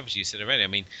fantastic stuff, as you said already. I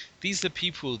mean, these are the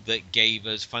people that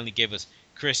finally gave us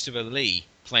Christopher Lee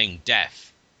playing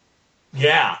Death.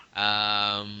 Yeah.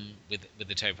 With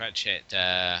the Terry Pratchett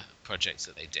projects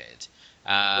that they did.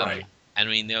 Right. And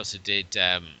I mean, they also did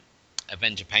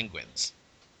Avenger Penguins,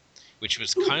 which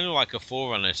was kind of like a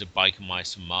forerunner to Biker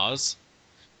Mice from Mars.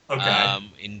 Okay.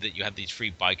 In that you had these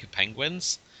 3 biker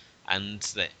penguins, and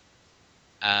that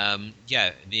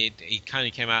he kind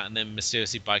of came out, and then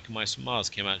mysteriously Biker Mice from Mars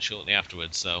came out shortly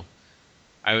afterwards. So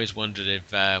I always wondered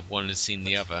if one had seen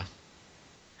the other.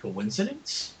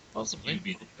 Coincidence? Possibly. You'd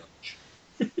be the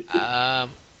judge.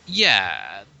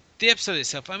 Yeah, the episode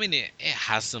itself, I mean, it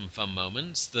has some fun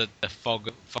moments. The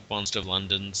fog monster of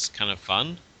London's kind of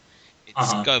fun.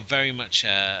 It's got very much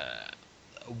a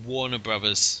Warner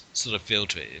Brothers sort of feel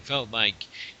to it. It felt like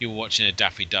you were watching a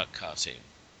Daffy Duck cartoon.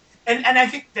 And I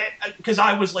think that, because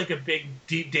I was like a big,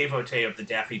 deep devotee of the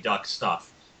Daffy Duck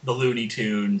stuff, the Looney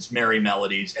Tunes, Merry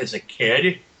Melodies, as a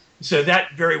kid. So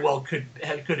that very well could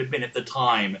have been at the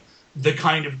time the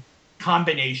kind of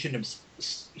combination of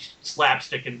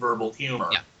slapstick and verbal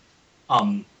humor,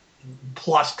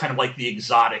 plus kind of like the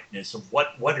exoticness of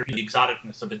what are the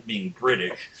exoticness of it being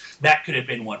British. That could have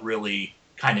been what really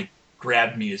kind of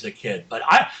grabbed me as a kid. But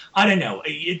I don't know.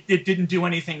 It didn't do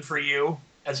anything for you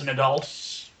as an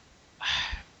adult.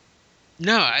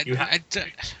 No, you have to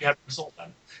consult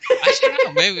them. I don't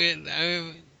know. Maybe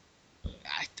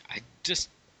I just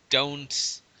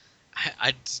don't.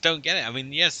 I just don't get it. I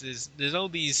mean, yes, there's all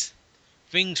these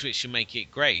things which should make it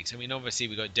great. I mean, obviously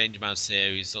we got Danger Mouse here,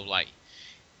 who's sort of like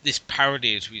this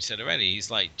parody, as we said already.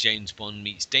 He's like James Bond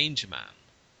meets Danger Man,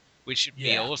 which should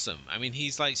be awesome. I mean,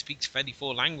 he's like speaks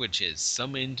 34 languages,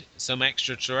 some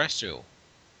extraterrestrial.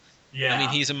 Yeah. I mean,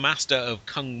 he's a master of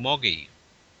Kung Mogi.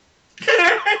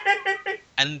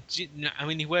 And I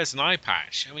mean, he wears an eye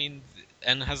patch. I mean,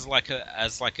 and has like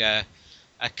a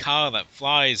car that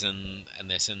flies and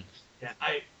this and yeah.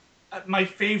 My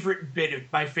favorite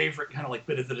kind of like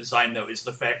bit of the design though is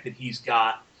the fact that he's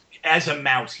got, as a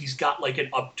mouse, he's got like an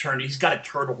upturned, he's got a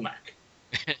turtleneck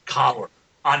collar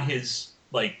on his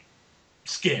like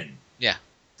skin. Yeah.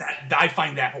 That I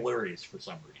find that hilarious for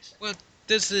some reason. Well,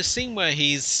 there's this scene where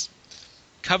he's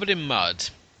covered in mud,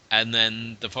 and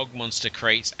then the fog monster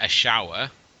creates a shower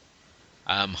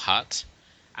hut,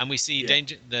 and we see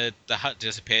the hut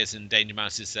disappears, and Danger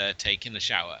Mouse is taking a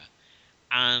shower,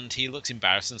 and he looks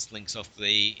embarrassed and slinks off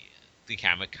the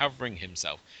camera, covering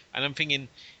himself. And I'm thinking,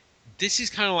 this is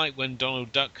kind of like when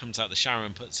Donald Duck comes out the shower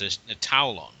and puts a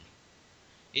towel on.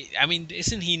 I mean,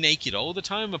 isn't he naked all the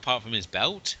time apart from his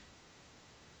belt?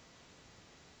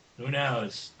 Who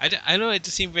knows? I know it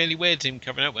just seemed really weird to him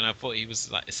covering up when I thought he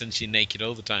was like essentially naked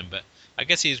all the time, but I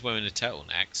guess he was wearing a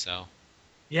turtleneck, so.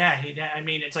 Yeah, I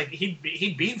mean, it's like he'd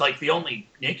be like the only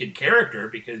naked character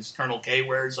because Colonel K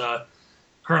wears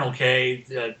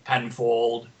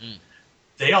Penfold. Mm.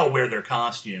 They all wear their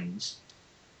costumes.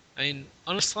 I mean,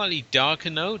 on a slightly darker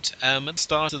note, at the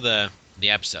start of the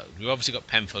episode, we've obviously got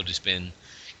Penfold who's been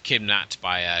kidnapped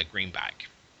by Greenback,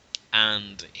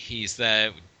 and he's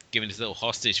there giving his little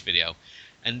hostage video.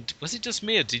 And was it just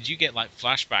me, or did you get like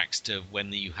flashbacks to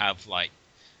when you have like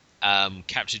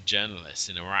captured journalists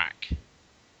in Iraq?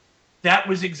 That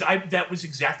was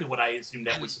exactly what I assumed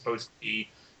that was supposed to be,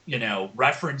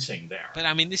 referencing there. But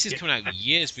I mean, this is coming out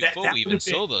years before we even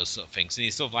saw those sort of things, and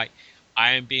he's sort of like,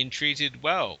 "I am being treated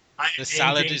well. The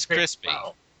salad is crispy.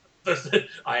 Well.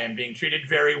 I am being treated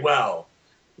very well.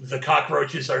 The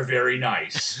cockroaches are very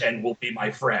nice and will be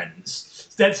my friends."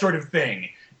 That sort of thing.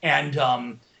 And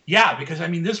because I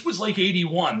mean, this was like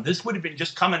 81. This would have been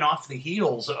just coming off the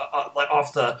heels,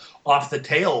 off the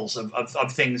tails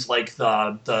of things like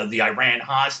the Iran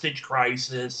hostage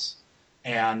crisis,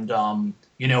 and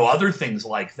other things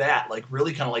like that. Like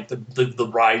really kind of like the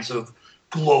rise of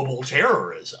global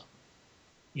terrorism.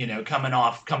 Coming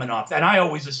off. And I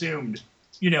always assumed,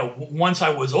 once I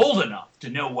was old enough to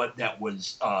know what that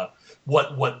was,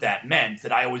 what that meant,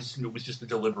 that I always assumed it was just a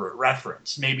deliberate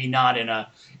reference. Maybe not in a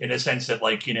sense that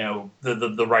like,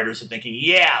 the writers are thinking,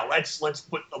 yeah, let's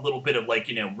put a little bit of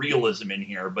like, realism in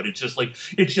here, but it's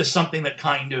just something that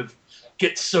kind of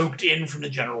gets soaked in from the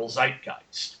general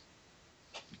zeitgeist.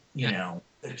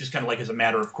 It's just kind of like as a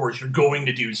matter of course, you're going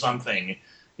to do something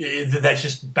that's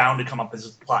just bound to come up as a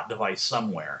plot device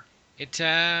somewhere. It's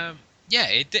something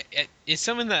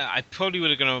that I probably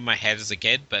would have gone over my head as a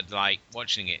kid, but like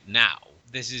watching it now,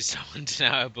 this is so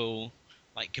undeniable,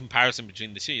 like comparison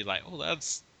between the two. You're like, oh,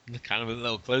 that's kind of a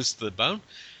little close to the bone.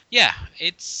 Yeah,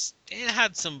 it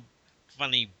had some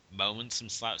funny moments, some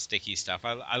slapsticky stuff.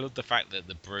 I love the fact that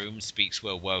the broom speaks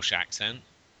with a Welsh accent.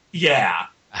 Yeah.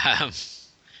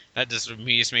 That just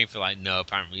amused me for like no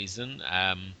apparent reason.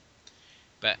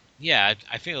 But yeah,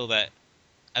 I feel that.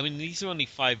 I mean, these are only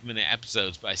 5-minute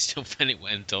episodes, but I still find it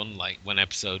went on like one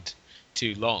episode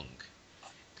too long.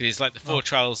 Because it's like the 4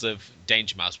 Trials of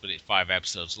Danger Mouse, but it's 5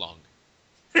 episodes long.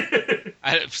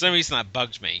 For some reason, that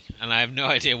bugged me, and I have no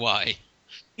idea why.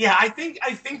 Yeah, I think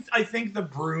the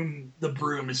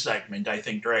broom segment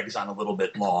drags on a little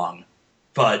bit long,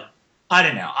 but I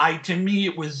don't know. To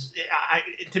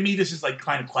me this is like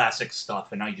kind of classic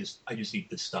stuff, and I just eat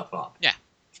this stuff up. Yeah.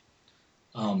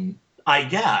 I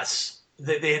guess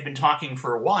they had been talking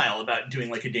for a while about doing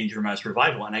like a Danger Mouse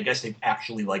revival, and I guess they've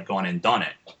actually like gone and done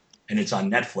it, and it's on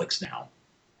Netflix now,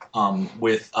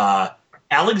 with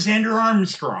Alexander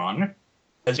Armstrong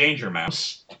as Danger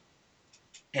Mouse,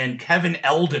 and Kevin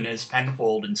Eldon as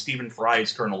Penfold, and Stephen Fry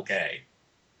as Colonel K.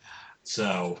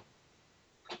 So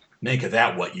make of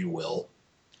that what you will.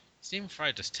 Stephen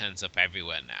Fry just turns up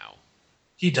everywhere now.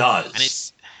 He does,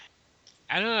 and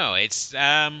I don't know.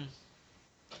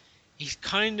 He's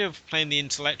kind of playing the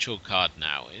intellectual card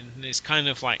now, and it's kind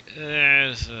of like,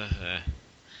 I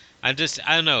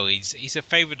don't know. He's a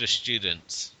favorite of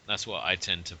students. That's what I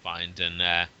tend to find,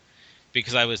 and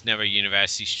because I was never a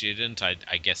university student, I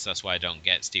guess that's why I don't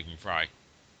get Stephen Fry.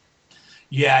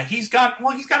 Yeah, he's got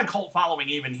a cult following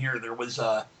even here. There was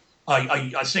a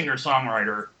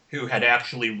singer-songwriter who had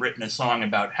actually written a song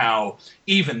about how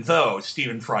even though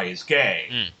Stephen Fry is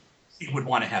gay, he would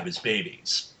want to have his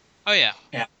babies. Oh yeah.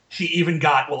 she even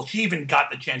got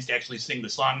the chance to actually sing the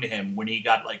song to him when he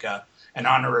got like an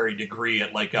honorary degree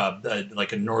at like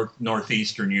a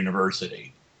northeastern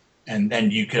university. And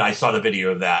then I saw the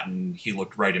video of that, and he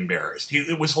looked right embarrassed.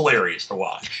 It was hilarious to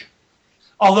watch.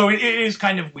 Although it is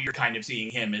kind of weird, kind of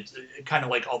seeing him. It's kind of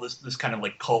like all this kind of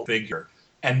like cult figure,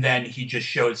 and then he just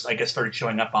started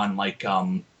showing up on like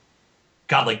Bones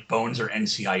or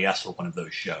NCIS or one of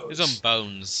those shows. It was on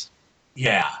Bones.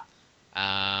 Yeah.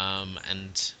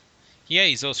 And yeah,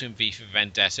 he's also in V for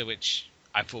Vendetta, which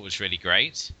I thought was really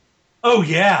great. Oh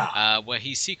yeah. Where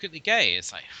he's secretly gay.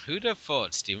 It's like, who'd have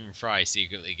thought Stephen Fry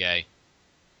secretly gay?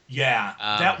 Yeah,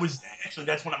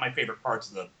 that's one of my favorite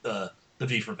parts of the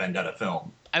V for Vendetta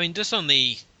film. I mean, just on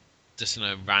a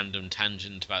random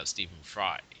tangent about Stephen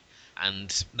Fry,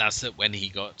 and that's that when he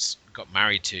got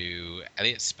married to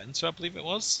Elliot Spencer, I believe it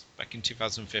was, back in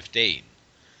 2015,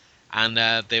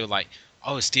 and they were like,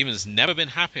 "Oh, Stephen's never been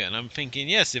happier," and I'm thinking,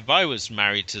 yes, if I was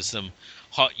married to some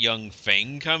hot young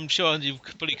thing, I'm sure you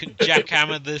probably couldn't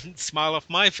jackhammer the smile off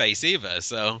my face either.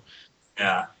 So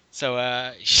yeah,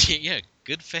 yeah,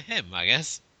 good for him, I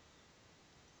guess.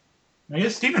 I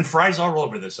guess Stephen Fry's all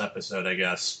over this episode, I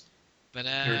guess. But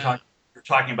you're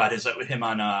talking about him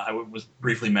on. I was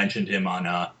briefly mentioned him on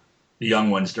The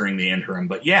Young Ones during the interim,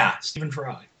 but yeah, Stephen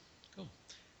Fry. Cool.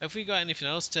 Have we got anything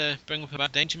else to bring up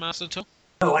about Danger Mouse at all?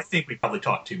 No, I think we probably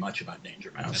talked too much about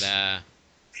Danger Mouse. But,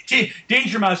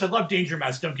 Danger Mouse, I love Danger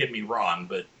Mouse, don't get me wrong,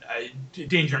 but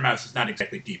Danger Mouse is not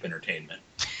exactly deep entertainment.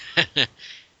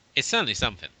 It's certainly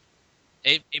something.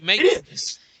 It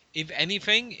is. If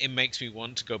anything, it makes me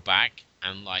want to go back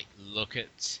and like look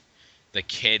at the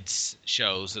kids'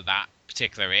 shows of that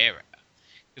particular era.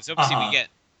 Because obviously we get,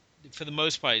 for the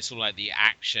most part, it's sort of like the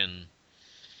action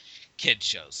kids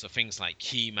shows. So things like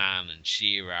He-Man and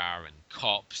She-Ra and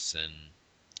Cops and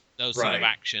those sort of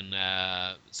action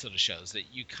sort of shows that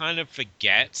you kind of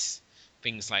forget.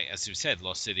 Things like, as you said,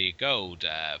 Lost City of Gold,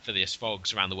 Phileas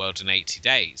Fogg's Around the World in 80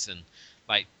 Days, and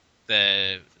like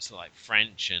the sort of like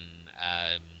French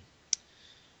and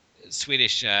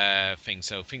Swedish things.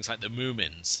 So things like the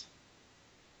Moomins,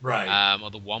 right, or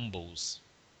the Wombles.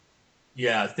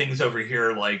 Yeah, things over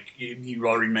here like you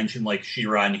already mentioned, like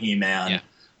She-Ra and He-Man,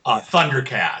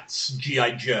 Thundercats,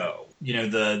 G.I. Joe. You know,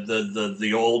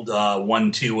 the old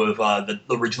 1-2 of the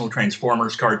original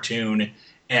Transformers cartoon,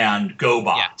 and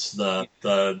GoBots,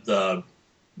 the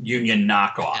Union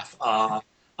knockoff.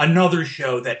 Another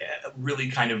show that really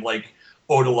kind of like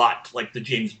owed a lot to like the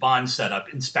James Bond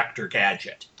setup, Inspector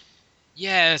Gadget.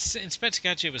 Yes, Inspector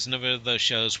Gadget was another of those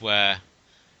shows where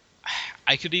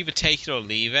I could either take it or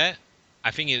leave it. I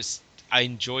think I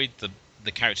enjoyed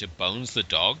the character Bones, the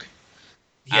dog.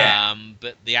 Yeah.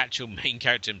 But the actual main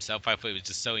character himself, I thought he was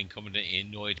just so incompetent, it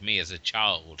annoyed me as a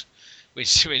child,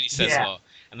 which really says a lot.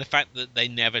 And the fact that they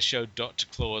never showed Dr.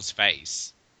 Claw's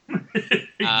face.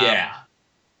 Yeah.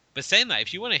 But saying that,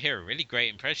 if you want to hear a really great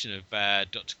impression of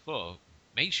Dr. Claw,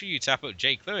 make sure you tap up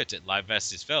Jake Lewitt at Live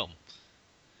vs. Film.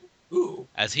 Ooh.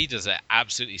 As he does an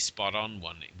absolutely spot-on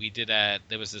one. There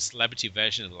was a celebrity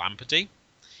version of Lamperty.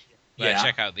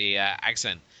 Check out the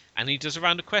accent. And he does a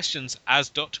round of questions as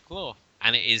Dr. Claw.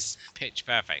 And it is pitch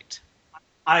perfect.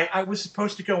 I was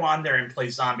supposed to go on there and play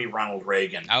zombie Ronald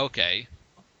Reagan. Okay.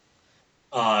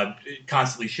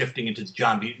 Constantly shifting into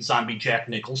zombie Jack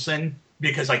Nicholson,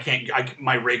 because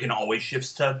my Reagan always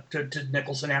shifts to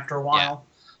Nicholson after a while.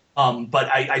 Yeah. But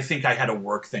I think I had a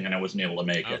work thing and I wasn't able to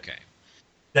make it. Okay.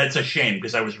 That's a shame,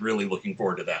 because I was really looking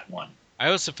forward to that one. I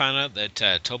also found out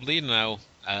that Todd Lee, now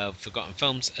Forgotten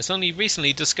Films, has only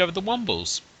recently discovered the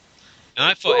Wombles. And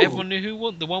I thought everyone knew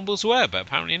who the Wombles were, but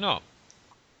apparently not.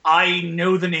 I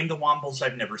know the name the Wombles.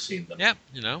 I've never seen them.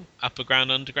 Yeah, upper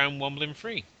ground, underground, wombling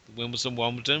free. The Wimbledon,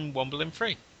 Wimbledon, wombling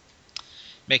free.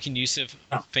 Making use of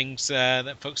things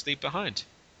that folks leave behind.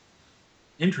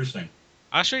 Interesting.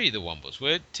 I'll show you the Wombles.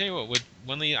 Tell you what,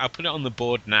 I'll put it on the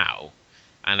board now.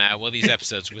 And one of these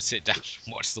episodes, we'll sit down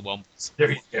and watch the Wombles.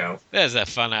 There you go. There's a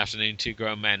fun afternoon, two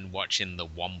grown men watching the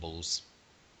Wombles.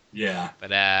 Yeah.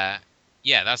 But,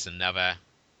 yeah, that's another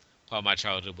part of my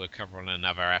childhood we'll cover on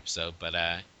another episode.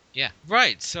 But, yeah.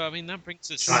 Right, so, I mean, that brings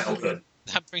us... Childhood.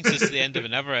 That brings us to the end of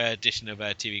another edition of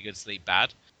TV Good Sleep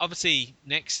Bad. Obviously,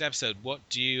 next episode, what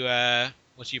do you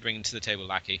bring to the table,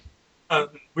 Lackey?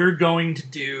 We're going to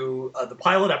do the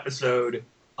pilot episode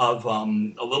of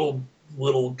a little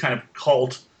kind of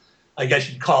cult, I guess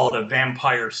you'd call it a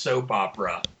vampire soap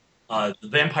opera. The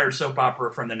vampire soap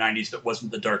opera from the 90s that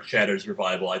wasn't the Dark Shadows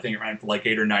revival. I think it ran for like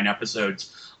 8 or 9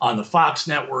 episodes on the Fox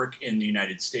network in the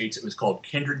United States. It was called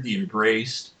Kindred the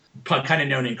Embraced. kind of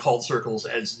known in cult circles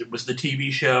as it was the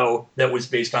TV show that was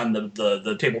based on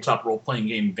the tabletop role-playing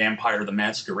game Vampire the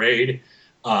Masquerade,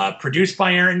 produced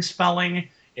by Aaron Spelling.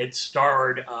 It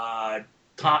starred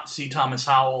C. Thomas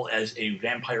Howell as a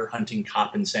vampire hunting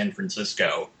cop in San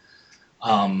Francisco.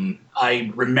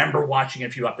 I remember watching a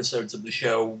few episodes of the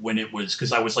show when it was,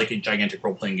 because I was like a gigantic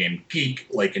role-playing game geek,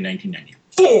 like in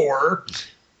 1994.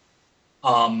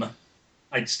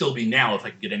 I'd still be now if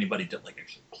I could get anybody to like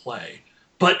actually play.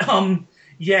 But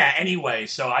yeah. Anyway,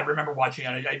 so I remember watching it.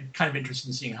 I'm kind of interested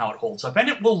in seeing how it holds up, and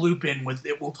it will loop in with,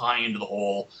 it will tie into the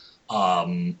whole,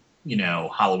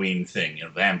 Halloween thing,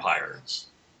 vampires.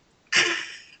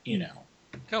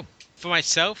 Cool. For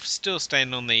myself, still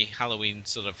staying on the Halloween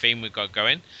sort of theme we've got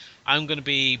going, I'm going to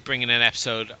be bringing an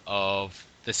episode of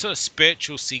the sort of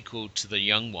spiritual sequel to The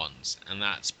Young Ones, and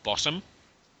that's Bottom.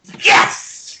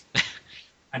 Yes!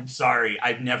 I'm sorry,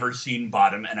 I've never seen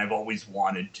Bottom, and I've always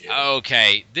wanted to.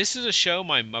 Okay, this is a show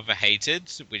my mother hated,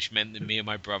 which meant that me and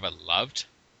my brother loved.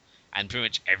 And pretty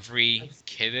much every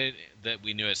kid that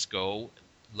we knew at school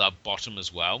loved Bottom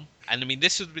as well. And I mean,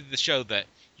 this would be the show that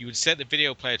you would set the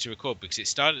video player to record because it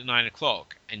started at 9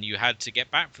 o'clock and you had to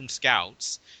get back from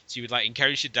Scouts. So you would like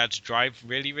encourage your dad to drive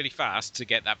really, really fast to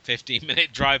get that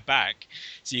 15-minute drive back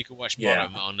so you could watch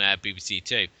Bottom on BBC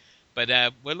Two. But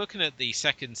we're looking at the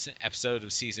second episode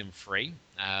of season 3,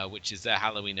 which is their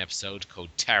Halloween episode called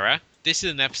Terror. This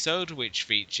is an episode which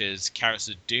features Carrots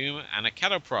of Doom and a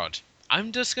cattle prod.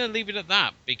 I'm just going to leave it at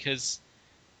that because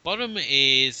Bottom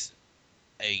is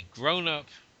a grown-up,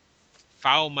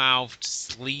 foul-mouthed,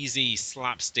 sleazy,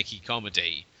 slapsticky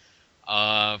comedy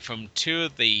from two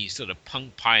of the sort of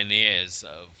punk pioneers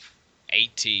of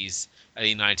 80s,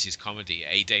 early 90s comedy,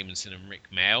 A. Davidson and Rick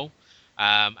Mail.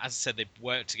 As I said, they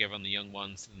worked together on The Young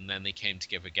Ones, and then they came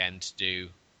together again to do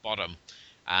Bottom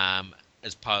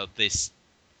as part of this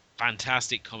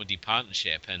fantastic comedy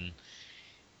partnership. And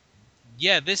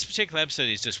yeah, this particular episode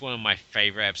is just one of my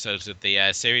favorite episodes of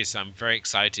the series. So I'm very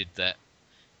excited that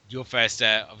your first,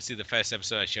 obviously the first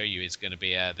episode I show you is going to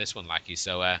be this one, Lackey.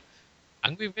 So I'm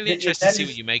going to be really interested to see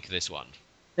what you make of this one.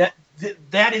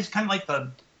 That is kind of like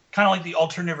the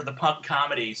alternative or the punk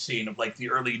comedy scene of like the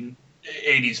early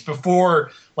 80s before,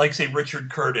 like, say,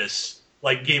 Richard Curtis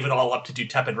like gave it all up to do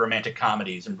tepid romantic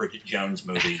comedies and Bridget Jones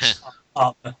movies.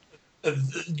 Like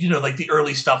the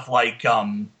early stuff, like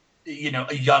Young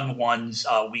Ones.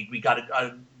 We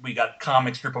got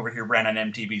comic strip over here ran on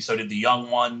MTV. So did The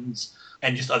Young Ones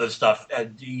and just other stuff.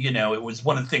 It was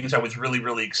one of the things I was really,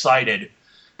 really excited.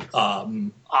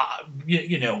 When we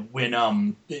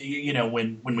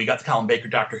got the Colin Baker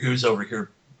Doctor Who's over here.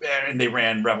 And they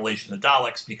ran Revelation of the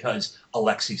Daleks because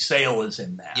Alexei Sayle is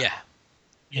in that.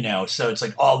 Yeah. So it's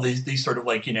like all these sort of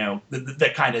like,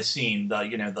 that kind of scene,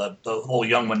 the whole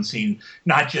Young One scene,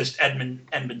 not just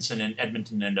Edmondson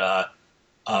and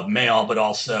Mail, but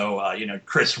also,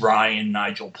 Chris Ryan,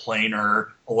 Nigel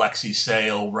Planer, Alexei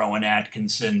Sayle, Rowan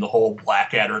Atkinson, the whole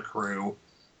Blackadder crew.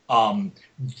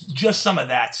 Just some of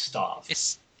that stuff.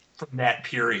 From that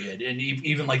period, and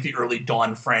even like the early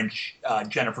Dawn French,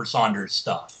 Jennifer Saunders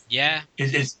stuff. Yeah.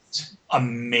 Is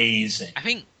amazing. I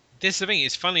think this is the thing.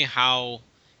 It's funny how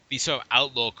these sort of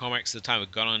outlaw comics at the time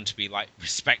have gone on to be like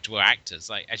respectable actors.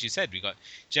 Like, as you said, we got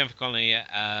Jennifer Connelly,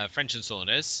 French and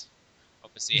Saunders.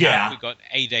 Obviously, yeah. We got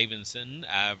A. Davidson,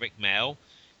 Rick Mail.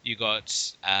 You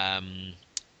got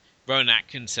Rowan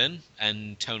Atkinson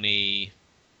and Tony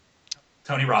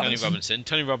Robinson.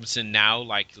 Tony Robinson now,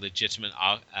 like, legitimate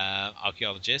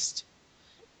archaeologist.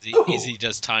 He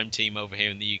does Time Team over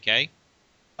here in the UK.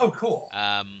 Oh, cool.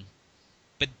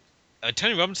 But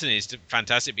Tony Robinson is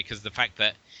fantastic because of the fact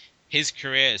that his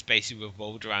career has basically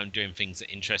revolved around doing things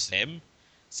that interest him.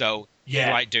 So he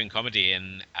liked doing comedy,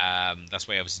 and that's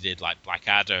why he obviously did like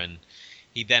Blackadder, and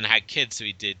he then had kids, so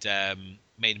he did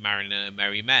Maid Marian and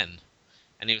Merry Men.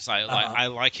 And he was like, I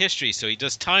like history, so he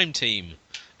does Time Team.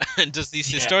 And does these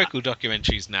historical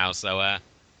documentaries now, so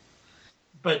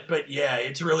But yeah,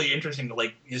 it's really interesting to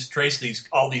like just trace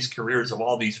all these careers of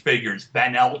all these figures.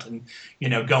 Ben Elton,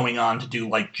 going on to do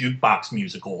like jukebox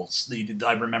musicals.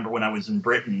 I remember when I was in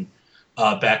Britain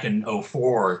back in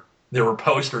 2004, there were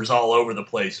posters all over the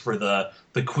place for the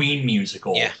Queen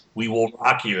musical. Yeah. We Will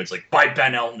Rock You. It's like by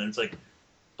Ben Elton, and it's like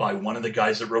by one of the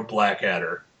guys that wrote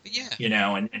Blackadder.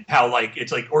 Yeah. And how like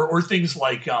it's like or things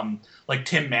like Tim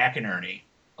McInerney.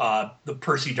 The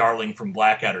Percy Darling from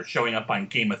Blackadder showing up on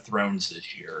Game of Thrones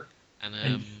this year.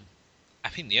 And I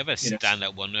think the other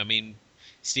standout one, I mean,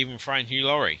 Stephen Fry and Hugh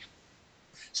Laurie.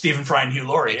 Stephen Fry and Hugh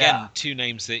Laurie, Again, two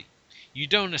names that you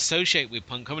don't associate with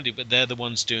punk comedy, but they're the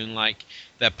ones doing like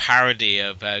the parody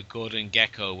of Gordon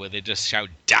Gekko, where they just shout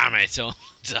 "damn it" all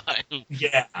the time.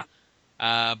 Yeah.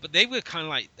 But they were kind of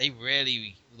like, they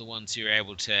really were the ones who were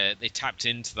able to, they tapped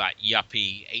into that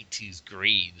yuppie 80s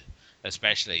greed,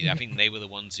 especially. I think they were the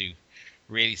ones who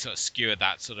really sort of skewered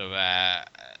that sort of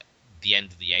the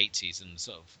end of the 80s, and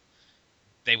sort of,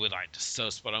 they were like just so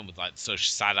spot on with like the social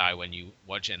satire when you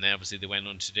watch it. And then obviously they went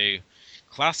on to do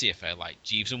classier fare like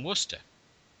Jeeves and Wooster.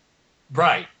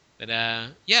 Right. But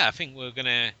yeah, I think we're going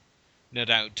to no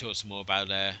doubt talk some more about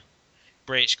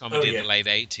British comedy in the late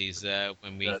 80s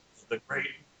when we... The great.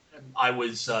 I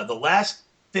was the last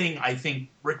thing I think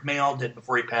Rick Mayall did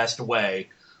before he passed away.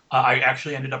 I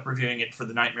actually ended up reviewing it for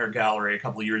the Nightmare Gallery a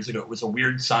couple of years ago. It was a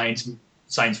weird science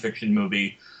fiction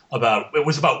movie it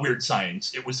was about weird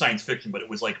science. It was science fiction, but it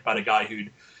was like about a guy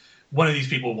one of these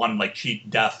people won like cheat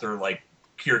death or like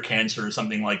cure cancer or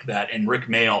something like that. And Rick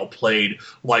Mayall played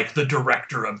like the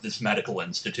director of this medical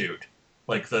institute.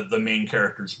 Like the main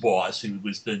character's boss, who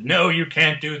was no, you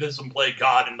can't do this and play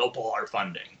God and they'll pull our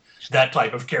funding. That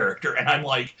type of character. And I'm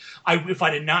like, if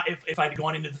I hadn't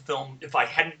gone into the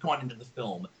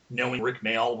film knowing Rick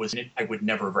Mayall was in it, I would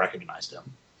never have recognized him.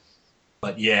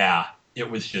 But yeah, it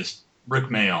was just Rick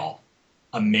Mayall.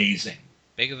 Amazing.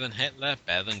 Bigger than Hitler,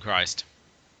 better than Christ.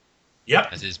 Yep.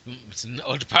 As his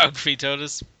autobiography told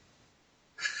us.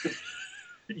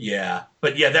 Yeah.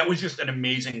 But yeah, that was just an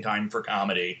amazing time for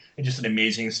comedy and just an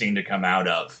amazing scene to come out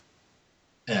of.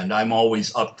 And I'm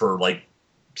always up for like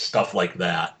stuff like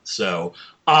that. So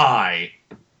I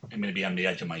am going to be on the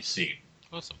edge of my seat.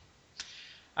 Awesome.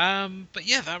 But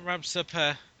yeah, that wraps up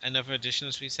another edition,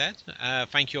 as we said.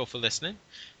 Thank you all for listening.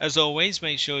 As always,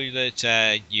 make sure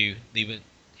that you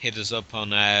hit us up on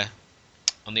the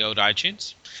old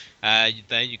iTunes.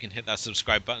 There you can hit that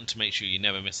subscribe button to make sure you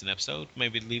never miss an episode.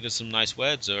 Maybe leave us some nice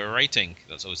words or a rating.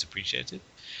 That's always appreciated.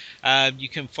 You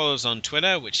can follow us on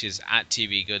Twitter, which is at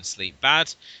TV Good Sleep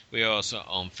Bad. We are also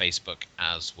on Facebook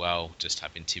as well. Just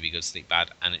type in TV Good Sleep Bad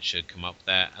and it should come up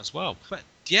there as well. But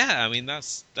yeah, I mean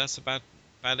that's about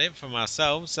it from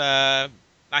ourselves.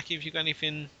 Mackie, if you've got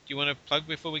anything you want to plug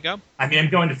before we go? I mean, I'm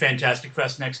going to Fantastic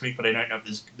Fest next week, but I don't know if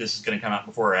this is going to come out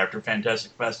before or after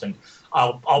Fantastic Fest, and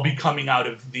I'll be coming out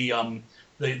of the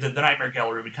Nightmare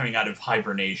Gallery will be coming out of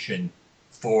hibernation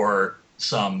for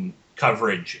some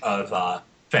coverage of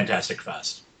Fantastic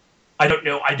Fest. I don't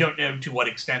know to what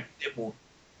extent it will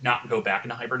not go back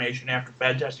into hibernation after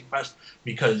Fantastic Fest,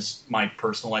 because my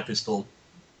personal life is still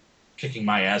kicking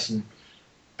my ass, and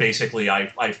basically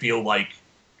I feel like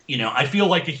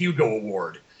a Hugo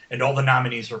Award, and all the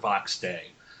nominees are Vox Day.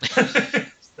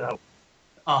 So,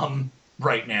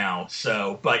 right now.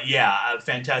 So, but yeah,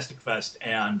 Fantastic Fest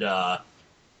and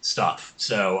stuff.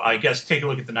 So I guess take a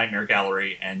look at the Nightmare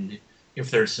Gallery, and if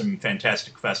there's some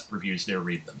Fantastic Fest reviews there,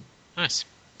 read them. Nice.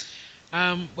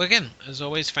 Well, again, as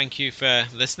always, thank you for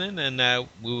listening, and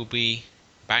we'll be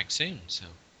back soon. So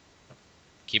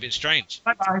keep it strange.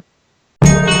 Bye-bye.